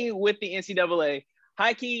 sticking with the NCAA,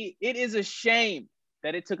 high-key, it is a shame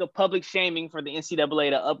that it took a public shaming for the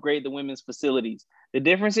NCAA to upgrade the women's facilities. The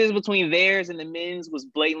differences between theirs and the men's was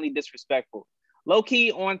blatantly disrespectful.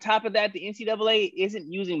 Low-key, on top of that, the NCAA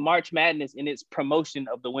isn't using March Madness in its promotion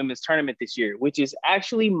of the women's tournament this year, which is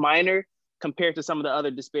actually minor compared to some of the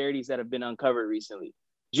other disparities that have been uncovered recently.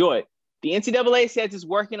 Joy, the NCAA says it's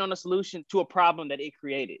working on a solution to a problem that it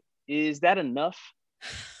created. Is that enough?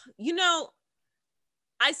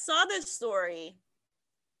 I saw this story,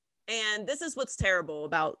 and this is what's terrible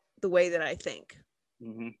about the way that I think.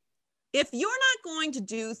 Mm-hmm. If you're not going to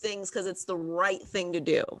do things because it's the right thing to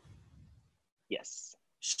do, yes,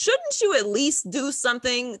 shouldn't you at least do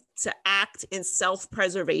something to act in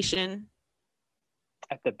self-preservation?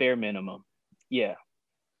 At the bare minimum, yeah.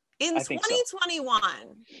 In 2021,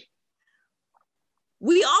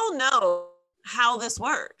 we all know how this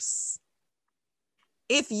works.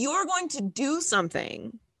 If you're going to do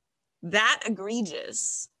something that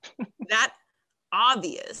egregious, that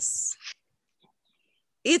obvious,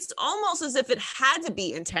 it's almost as if it had to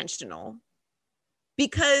be intentional,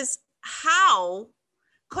 because how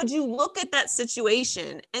could you look at that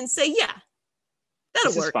situation and say, yeah,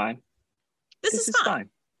 that'll work. Fine. This is fine.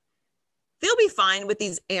 They'll be fine with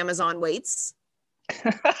these Amazon weights.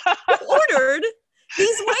 Ordered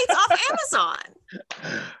these weights off Amazon.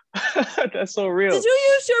 That's so real. Did you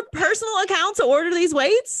use your personal account to order these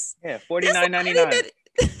weights? Yeah, $49.99.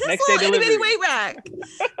 Next day delivery. Itty bitty weight rack.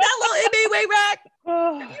 That little itty bitty weight rack.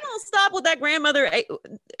 If you don't stop with that grandmother,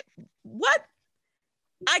 what?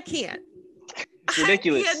 I can't. It's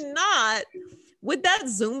ridiculous. I cannot with that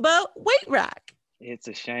Zumba weight rack. It's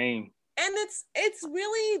a shame. And it's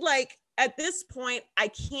really like, at this point, I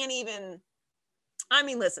can't even. I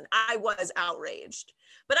mean, listen, I was outraged,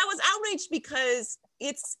 but I was outraged because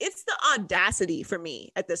it's the audacity for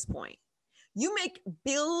me at this point. You make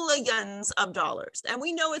billions of dollars, and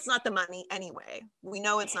we know it's not the money anyway. We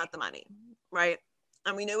know it's not the money, right?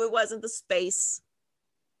 And we knew it wasn't the space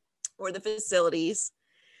or the facilities,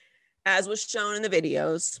 as was shown in the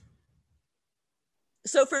videos.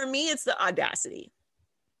 So for me, it's the audacity.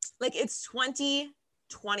 Like, it's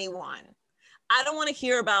 2021. I don't want to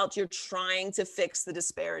hear about you're trying to fix the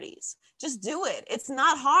disparities. Just do it. It's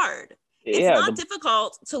not hard. It's not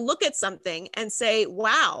difficult to look at something and say,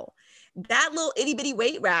 wow, that little itty bitty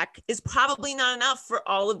weight rack is probably not enough for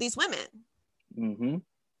all of these women. Mm-hmm.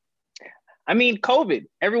 I mean, COVID,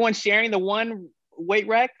 everyone's sharing the one weight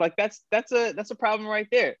rack. Like that's a problem right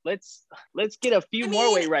there. Let's get a few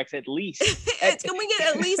more weight racks at least. Can we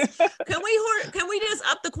get at least, can we just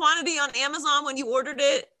up the quantity on Amazon when you ordered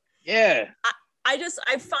it? Yeah.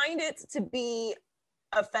 I find it to be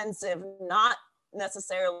offensive, not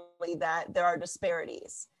necessarily that there are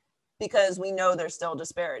disparities, because we know there's still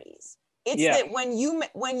disparities. It's that when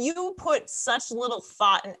you put such little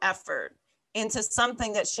thought and effort into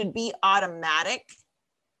something that should be automatic,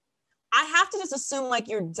 I have to just assume like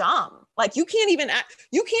you're dumb. Like you can't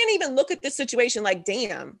even look at this situation like,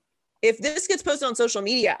 damn, if this gets posted on social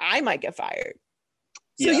media, I might get fired.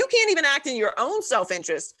 So you can't even act in your own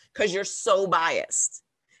self-interest because you're so biased,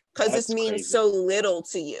 because this means so little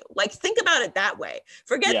to you. Like, think about it that way.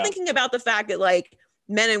 Forget thinking about the fact that, like,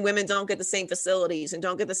 men and women don't get the same facilities and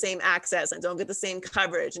don't get the same access and don't get the same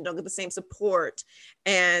coverage and don't get the same support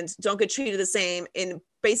and don't get treated the same in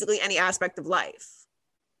basically any aspect of life.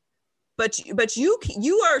 But you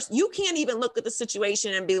can't even look at the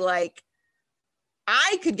situation and be like,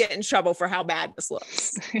 I could get in trouble for how bad this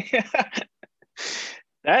looks.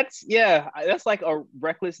 That's like a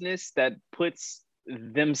recklessness that puts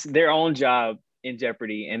their own job in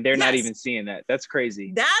jeopardy, and they're not even seeing that. That's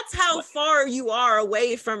crazy. That's how far you are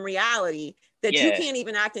away from reality, that you can't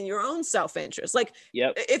even act in your own self-interest. Like,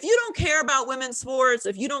 if you don't care about women's sports,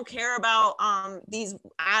 if you don't care about these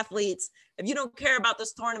athletes, if you don't care about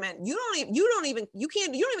this tournament, you don't even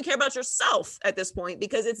care about yourself at this point,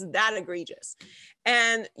 because it's that egregious.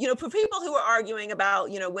 And, you know, for people who are arguing about,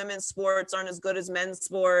 you know, women's sports aren't as good as men's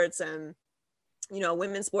sports, and, you know,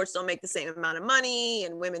 women's sports don't make the same amount of money,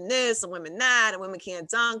 and women this and women that, and women can't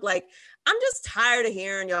dunk. Like, I'm just tired of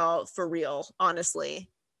hearing y'all, for real, honestly.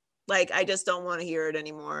 Like, I just don't want to hear it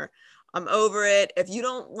anymore. I'm over it. If you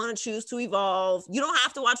don't want to choose to evolve, you don't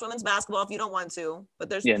have to watch women's basketball if you don't want to, but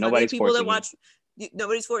there's plenty of people that watch.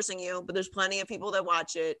 Nobody's forcing you, but there's plenty of people that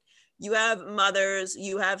watch it. You have mothers,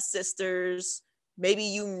 you have sisters. Maybe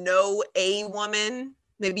you know a woman.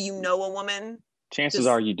 Maybe you know a woman. Chances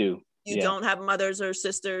are you do. You don't have mothers or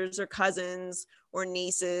sisters or cousins or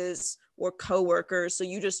nieces or coworkers. So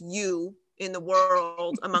you in the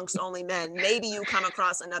world amongst only men. Maybe you come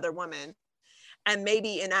across another woman, and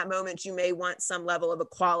maybe in that moment you may want some level of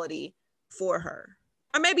equality for her,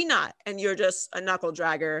 or maybe not. And you're just a knuckle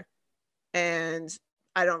dragger, and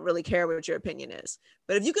I don't really care what your opinion is.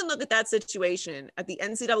 But if you can look at that situation at the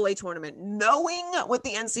NCAA tournament, knowing what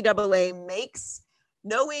the NCAA makes,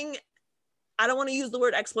 knowing, I don't want to use the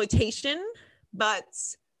word exploitation, but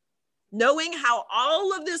knowing how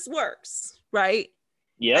all of this works, right?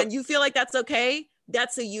 Yeah. And you feel like that's okay,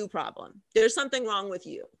 that's a you problem. There's something wrong with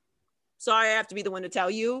you. Sorry, I have to be the one to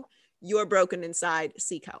tell you, you're broken inside,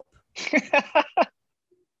 seek help.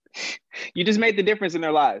 You just made the difference in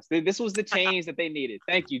their lives. This was the change that they needed.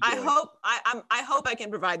 Thank you, Joy. I hope I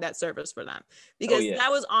can provide that service for them, because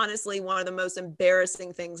that was honestly one of the most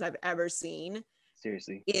embarrassing things I've ever seen.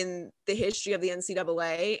 Seriously. In the history of the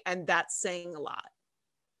NCAA, and that's saying a lot.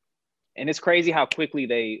 And it's crazy how quickly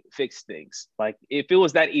they fix things. Like, if it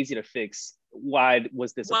was that easy to fix, why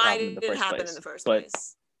was this a problem in the first place? Why did it happen in the first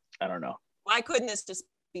place? I don't know. Why couldn't this just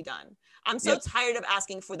be done? I'm so tired of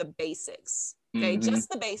asking for the basics. Okay, just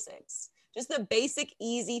the basics. Just the basic,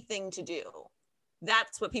 easy thing to do.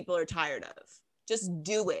 That's what people are tired of. Just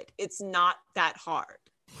do it. It's not that hard.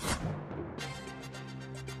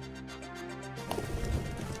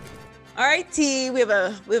 All right, T, we have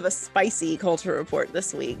a spicy culture report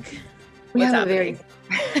this week. We have a very,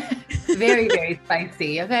 very, very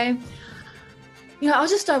spicy. Okay. You know, I'll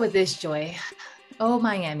just start with this, Joy. Oh,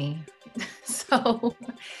 Miami. So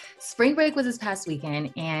spring break was this past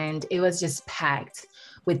weekend, and it was just packed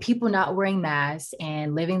with people not wearing masks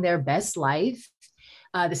and living their best life.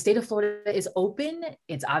 The state of Florida is open.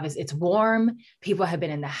 It's obvious. It's warm. People have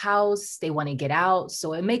been in the house. They want to get out.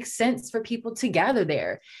 So it makes sense for people to gather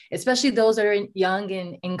there, especially those that are young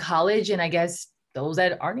and in college. And I guess those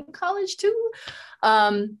that aren't in college too.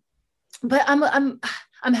 But I'm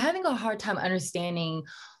having a hard time understanding,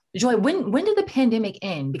 Joy, when did the pandemic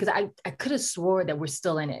end? Because I could have swore that we're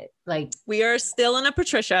still in it. Like, we are still in a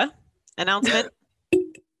Patricia announcement.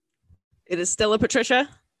 It is still a Patricia.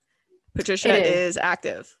 Patricia is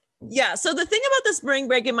active. Yeah. So the thing about the spring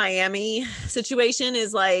break in Miami situation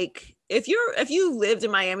is, like, if you lived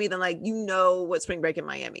in Miami, then, like, you know what spring break in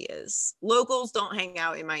Miami is. Locals don't hang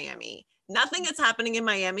out in Miami. Nothing that's happening in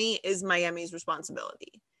Miami is Miami's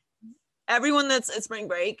responsibility. Everyone that's at spring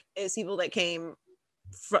break is people that came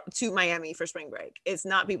to Miami for spring break. It's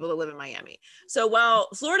not people that live in Miami. So while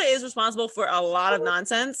Florida is responsible for a lot of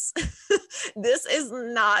nonsense, this is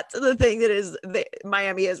not the thing that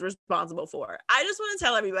Miami is responsible for. I just want to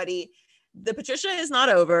tell everybody, the Patricia is not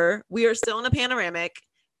over. We are still in a panoramic,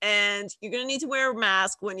 and you're going to need to wear a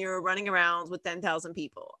mask when you're running around with 10,000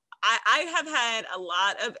 people. I have had a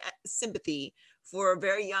lot of sympathy for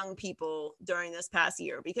very young people during this past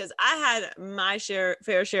year, because I had my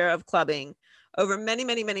fair share of clubbing over many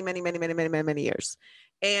years.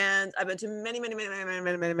 And I've been to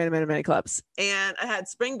many clubs, and I had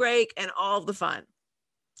spring break and all of the fun.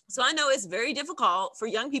 So I know it's very difficult for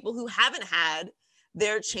young people who haven't had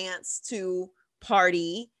their chance to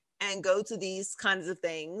party and go to these kinds of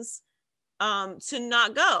things, to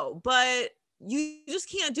not go. But you just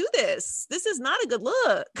can't do this. This is not a good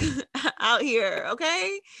look out here,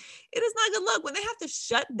 okay? It is not a good look when they have to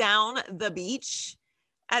shut down the beach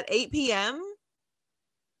at 8 p.m.,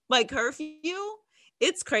 like curfew.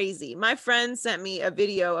 It's crazy. My friend sent me a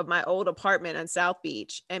video of my old apartment on South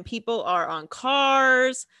Beach, and people are on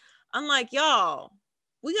cars. I'm like, y'all,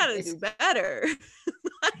 we got to do better.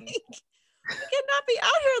 Like, we cannot be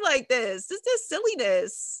out here like this. This is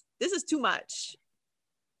silliness. This is too much.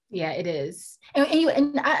 Yeah, it is.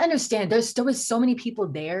 And I understand there was so many people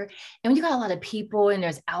there. And when you got a lot of people and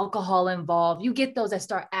there's alcohol involved, you get those that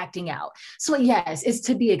start acting out. So yes, it's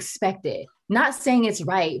to be expected. Not saying it's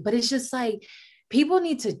right, but it's just like people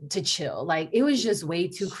need to chill. Like it was just way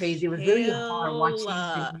too crazy. It was really hard watching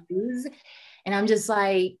the news. And I'm just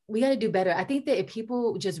like, we got to do better. I think that if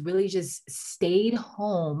people just really just stayed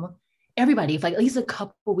home, everybody, if like at least a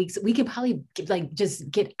couple weeks, we could probably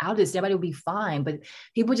just get out of this. Everybody will be fine. But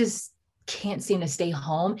people just can't seem to stay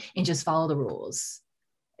home and just follow the rules.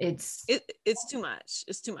 It's too much.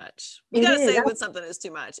 It's too much. We got to say when something is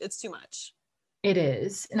too much. It's too much. It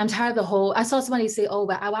is. And I'm tired of the whole, I saw somebody say, oh,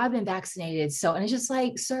 but I've been vaccinated. So, and it's just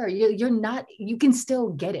like, sir, you're not, you can still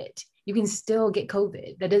get it. You can still get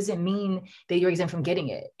COVID. That doesn't mean that you're exempt from getting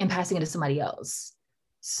it and passing it to somebody else.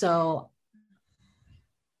 So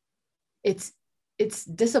it's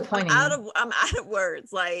disappointing. I'm out of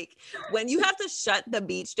words. Like when you have to shut the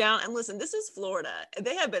beach down, and listen, this is Florida.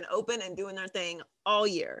 They have been open and doing their thing all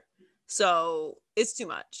year. So it's too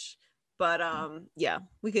much. But yeah,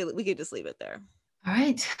 we could just leave it there. All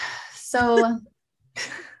right. So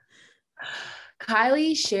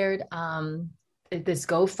Kylie shared this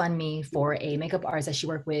GoFundMe for a makeup artist that she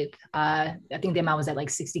worked with. I think the amount was at like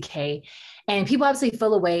 $60K. And people obviously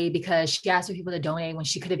fell away because she asked for people to donate when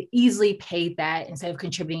she could have easily paid that instead of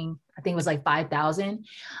contributing. I think it was like $5,000.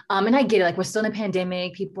 And I get it. Like we're still in a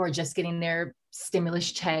pandemic. People are just getting their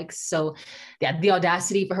stimulus checks. So yeah, the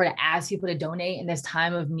audacity for her to ask people to donate in this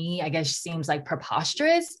time of need, I guess, seems like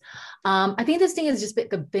preposterous. I think this thing has just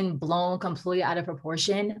been blown completely out of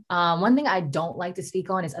proportion. One thing I don't like to speak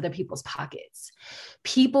on is other people's pockets.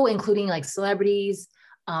 People, including like celebrities.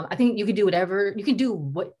 I think you can do whatever, you can do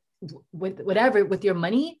whatever with your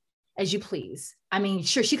money as you please. I mean,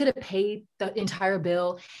 sure, she could have paid the entire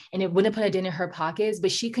bill and it wouldn't have put a dent in her pockets,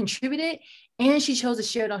 but she contributed and she chose to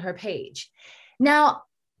share it on her page. Now,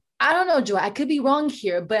 I don't know, Joy, I could be wrong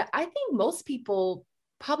here, but I think most people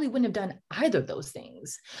probably wouldn't have done either of those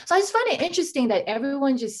things. So I just find it interesting that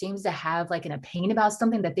everyone just seems to have like an opinion about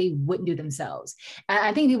something that they wouldn't do themselves. And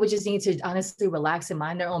I think people just need to honestly relax and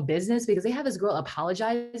mind their own business, because they have this girl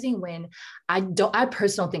apologizing when I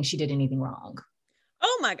personally don't think she did anything wrong.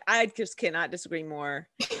 Oh my, I just cannot disagree more.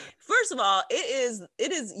 First of all, it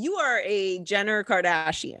is, you are a Jenner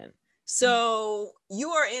Kardashian. So you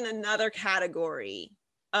are in another category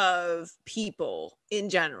of people in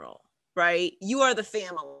general, right? You are the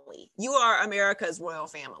family. You are America's royal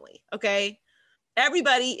family, okay?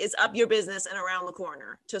 Everybody is up your business and around the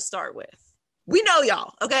corner to start with. We know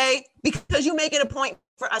y'all, okay? Because you make it a point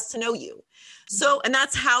for us to know you. So, and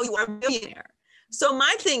that's how you are a billionaire. So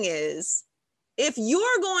my thing is, if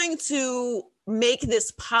you're going to make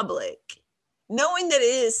this public, knowing that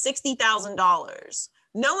it is $60,000,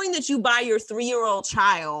 knowing that you buy your 3-year-old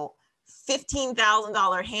child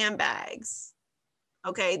 $15,000 handbags,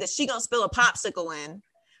 okay, that she gonna spill a popsicle in,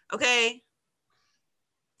 okay,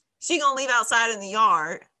 she gonna leave outside in the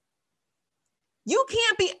yard. You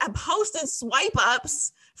can't be posting swipe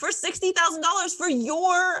ups for $60,000 for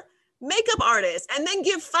your makeup artist and then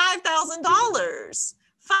give $5,000.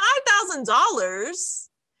 $5,000.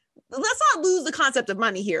 Let's not lose the concept of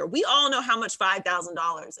money here. We all know how much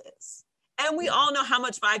 $5,000 is. And we all know how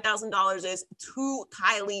much $5,000 is to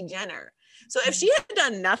Kylie Jenner. So if she had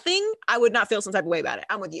done nothing, I would not feel some type of way about it.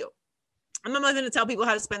 I'm with you. I'm not going to tell people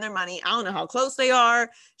how to spend their money. I don't know how close they are.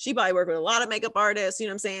 She probably worked with a lot of makeup artists. You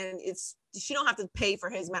know what I'm saying? She don't have to pay for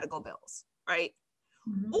his medical bills, right?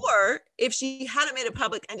 Mm-hmm. Or if she hadn't made it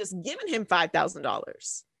public and just given him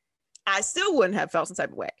 $5,000, I still wouldn't have felt some type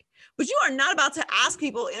of way. But you are not about to ask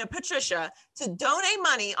people in a Patricia to donate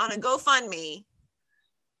money on a GoFundMe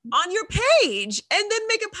on your page and then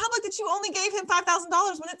make it public that you only gave him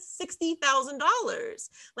 $5,000 when it's $60,000.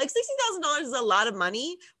 Like $60,000 is a lot of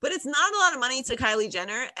money, but it's not a lot of money to Kylie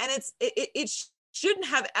Jenner. And it shouldn't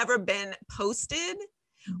have ever been posted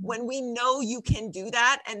when we know you can do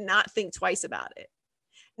that and not think twice about it.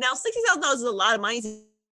 Now, $60,000 is a lot of money to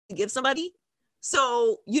give somebody.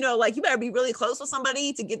 So, you know, like you better be really close with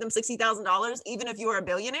somebody to give them $60,000, even if you're a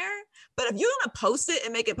billionaire. But if you're going to post it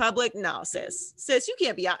and make it public, no, sis, you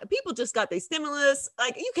can't be out. People just got their stimulus.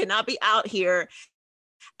 Like you cannot be out here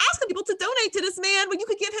asking people to donate to this man when you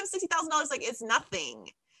could give him $60,000. Like it's nothing.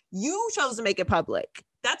 You chose to make it public.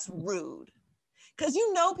 That's rude. Because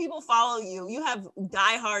you know people follow you. You have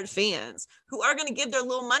diehard fans who are going to give their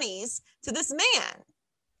little monies to this man.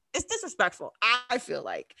 it's disrespectful, I feel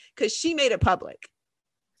like, because she made it public.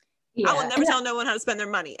 Yeah. I will never tell no one how to spend their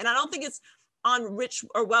money. And I don't think it's on rich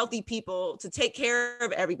or wealthy people to take care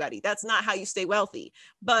of everybody. That's not how you stay wealthy.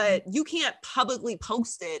 But you can't publicly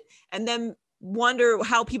post it and then wonder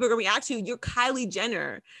how people are gonna react to you. You're Kylie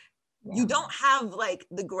Jenner. Yeah. You don't have like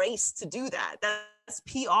the grace to do that. That's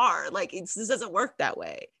PR. Like this doesn't work that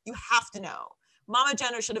way. You have to know. Mama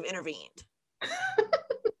Jenner should have intervened.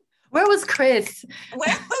 Where was Chris?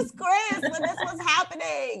 Where was Chris when this was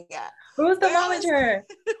happening? Who was the momager?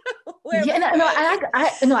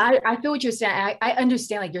 I feel what you're saying. I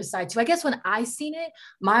understand like your side too. I guess when I seen it,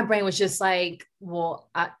 my brain was just like, well,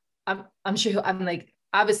 I'm sure I'm like,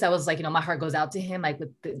 obviously I was like, my heart goes out to him, like with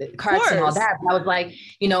the cards and all that. But I was like,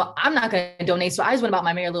 I'm not going to donate. So I just went about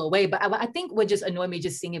my merry little way. But I think what just annoyed me,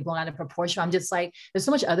 just seeing it blown out of proportion, I'm just like, there's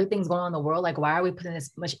so much other things going on in the world. Like, why are we putting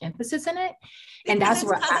this much emphasis in it? And because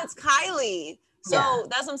it's Kylie. So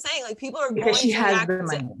that's what I'm saying. Like people are because she has the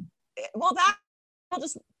money. Well,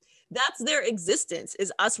 that's their existence,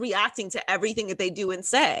 is us reacting to everything that they do and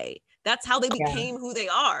say. That's how they became who they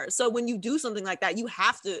are. So when you do something like that, you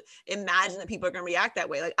have to imagine that people are going to react that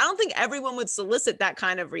way. Like, I don't think everyone would solicit that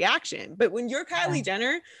kind of reaction, but when you're Kylie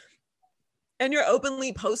Jenner and you're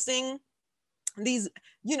openly posting these,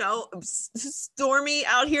 Stormy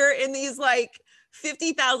out here in these like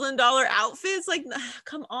 $50,000 outfits, like,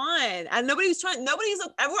 come on. And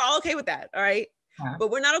we're all okay with that. All right. Yeah.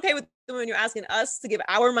 But we're not okay with when you're asking us to give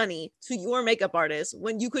our money to your makeup artist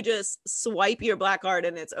when you could just swipe your black card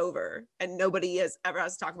and it's over and nobody ever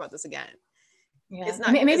has to talk about this again. Yeah. It's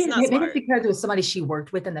not, maybe it's because it was somebody she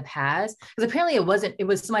worked with in the past, because apparently it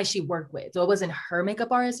was somebody she worked with. So it wasn't her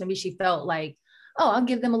makeup artist. Maybe she felt like, oh, I'll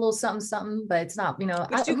give them a little something, but it's not,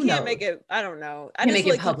 but you can't make it, I don't know. I just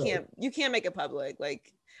feel like you can't make it public.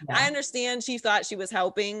 Like, I understand she thought she was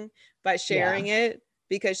helping by sharing it,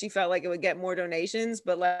 because she felt like it would get more donations,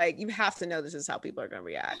 but like, you have to know this is how people are going to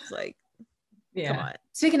react. Like, come on.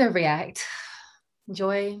 Speaking of react,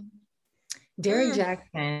 Joy, Derrick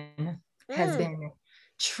Jackson has been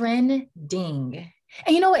trending.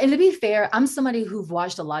 And you know what? And to be fair, I'm somebody who've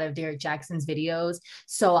watched a lot of Derrick Jackson's videos,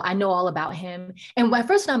 so I know all about him. And when I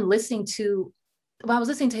was listening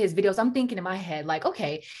to his videos, I'm thinking in my head, like,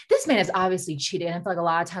 okay, this man is obviously cheated. And I feel like a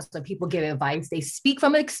lot of times when people give advice, they speak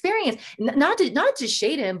from experience, not to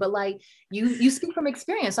shade him, but like you speak from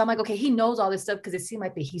experience. So I'm like, okay, he knows all this stuff because it seemed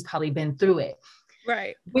like that he's probably been through it.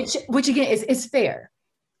 Right. Which again is fair.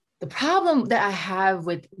 The problem that I have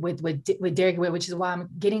with Derrick, which is why I'm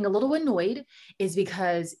getting a little annoyed, is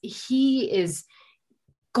because he is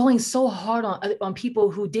going so hard on people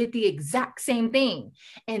who did the exact same thing,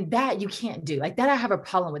 and that you can't do. Like that I have a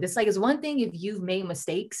problem with. It's like, it's one thing if you've made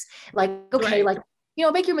mistakes, like, okay, like,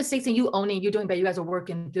 make your mistakes and you own it, you're doing better, you guys are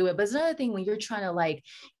working through it. But it's another thing when you're trying to like,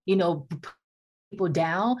 put people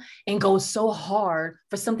down and go so hard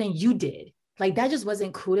for something you did. Like that just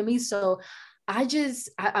wasn't cool to me. So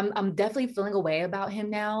I'm definitely feeling a way about him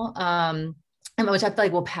now. Which I feel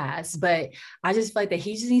like will pass, but I just feel like that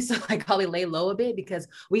he just needs to like probably lay low a bit, because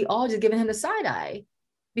we all just giving him the side eye,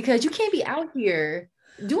 because you can't be out here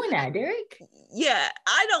doing that, Derrick. Yeah,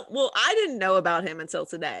 I didn't know about him until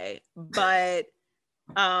today, but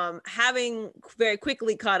having very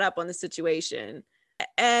quickly caught up on the situation,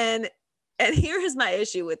 and here is my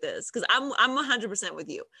issue with this, because I'm 100% with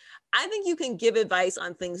you. I think you can give advice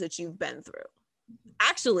on things that you've been through.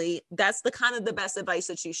 Actually, that's the best advice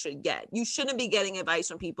that you should get. You shouldn't be getting advice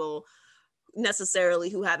from people necessarily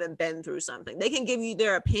who haven't been through something. They can give you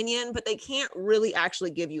their opinion, but they can't really actually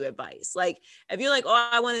give you advice. Like if you're like, oh,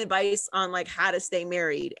 I want advice on like how to stay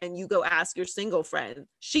married, and you go ask your single friend,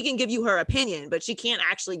 she can give you her opinion, but she can't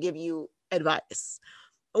actually give you advice.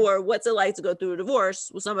 Or what's it like to go through a divorce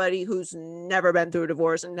with somebody who's never been through a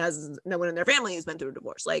divorce and has no one in their family who's been through a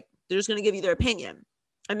divorce. Like they're just going to give you their opinion.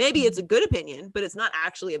 And maybe it's a good opinion, but it's not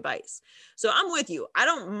actually advice. So I'm with you. I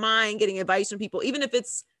don't mind getting advice from people, even if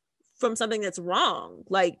it's from something that's wrong.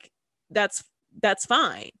 Like that's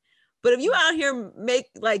fine. But if you out here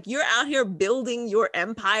you're out here building your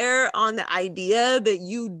empire on the idea that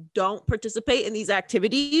you don't participate in these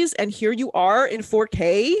activities, and here you are in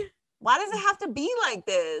 4K, why does it have to be like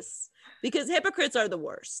this? Because hypocrites are the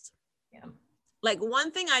worst. Yeah. Like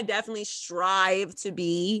one thing I definitely strive to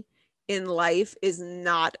be in life is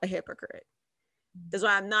not a hypocrite. That's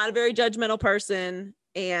why I'm not a very judgmental person.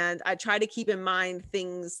 And I try to keep in mind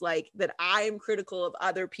things like that I am critical of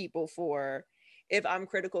other people for, if I'm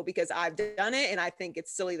critical because I've done it and I think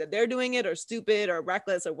it's silly that they're doing it, or stupid or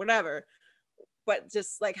reckless or whatever. But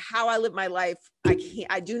just like how I live my life,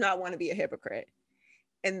 I do not want to be a hypocrite.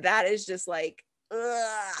 And that is just like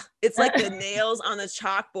It's like the nails on the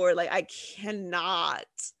chalkboard. Like I cannot.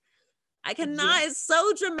 Yeah. It's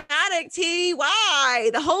so dramatic. T.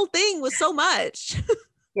 Why? The whole thing was so much.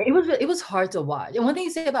 Yeah, it was hard to watch. And one thing you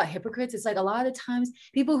say about hypocrites, it's like a lot of times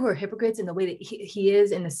people who are hypocrites in the way that he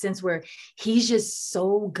is, in the sense where he's just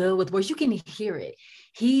so good with words, you can hear it.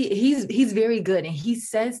 He's very good, and he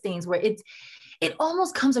says things where it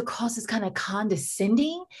almost comes across as kind of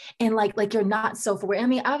condescending and like you're not self-aware. I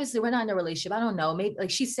mean, obviously we're not in a relationship. I don't know. Maybe like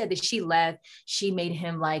she said that she left, she made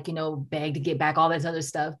him like, you know, beg to get back, all this other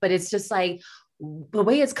stuff. But it's just like the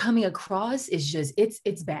way it's coming across is just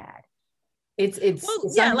it's bad. It's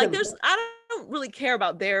yeah, like I don't really care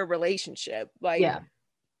about their relationship. Like, yeah,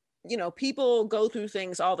 you know, people go through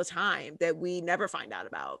things all the time that we never find out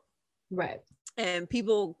about. Right. And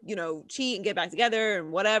people, you know, cheat and get back together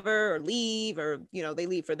and whatever, or leave, or, you know, they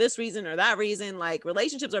leave for this reason or that reason. Like,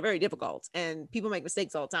 relationships are very difficult and people make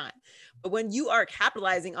mistakes all the time. But when you are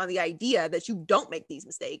capitalizing on the idea that you don't make these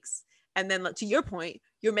mistakes, and then to your point,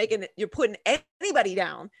 you're putting anybody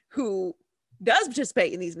down who does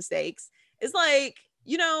participate in these mistakes, it's like,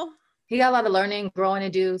 you know, he got a lot of learning, growing to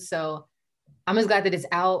do. So I'm just glad that it's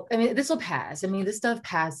out. I mean, this will pass. I mean, this stuff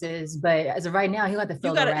passes, but as of right now, he'll have to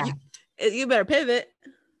feel the wrath. You better pivot.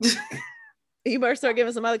 You better start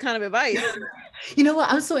giving some other kind of advice. You know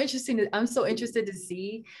what? I'm so interested to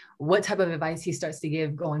see what type of advice he starts to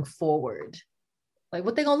give going forward. Like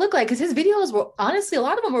what they're gonna look like. Because his videos were, honestly, a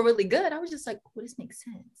lot of them were really good. I was just like, well, this makes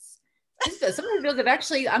sense. Some of the videos that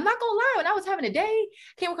actually, I'm not gonna lie, when I was having a day,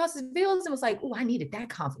 came across his videos and was like, oh, I needed that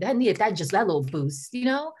confidence. I needed that little boost, you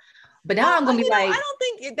know? But now I'm gonna be like, I don't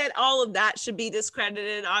think that all of that should be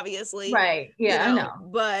discredited, obviously. Right. Yeah, you know? I know.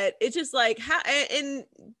 But it's just like how, and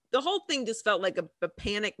the whole thing just felt like a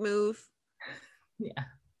panic move. Yeah.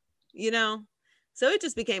 You know? So it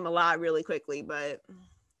just became a lot really quickly. But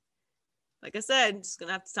like I said, just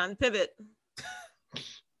gonna have time to pivot.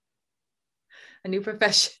 A new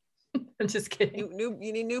profession. I'm just kidding. You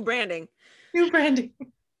need new branding. New branding.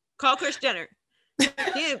 Call Kris Jenner.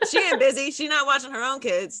 She ain't busy. She's not watching her own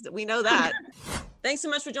kids. We know that. Thanks so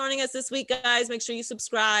much for joining us this week, guys. Make sure you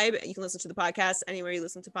subscribe. You can listen to the podcast anywhere you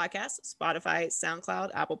listen to podcasts: Spotify,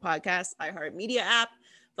 SoundCloud, Apple Podcasts, iHeartMedia app.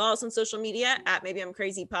 Follow us on social media at Maybe I'm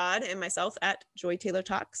Crazy Pod, and myself at Joy Taylor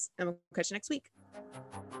Talks. And we'll catch you next week.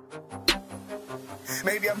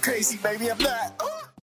 Maybe I'm crazy, maybe I'm not.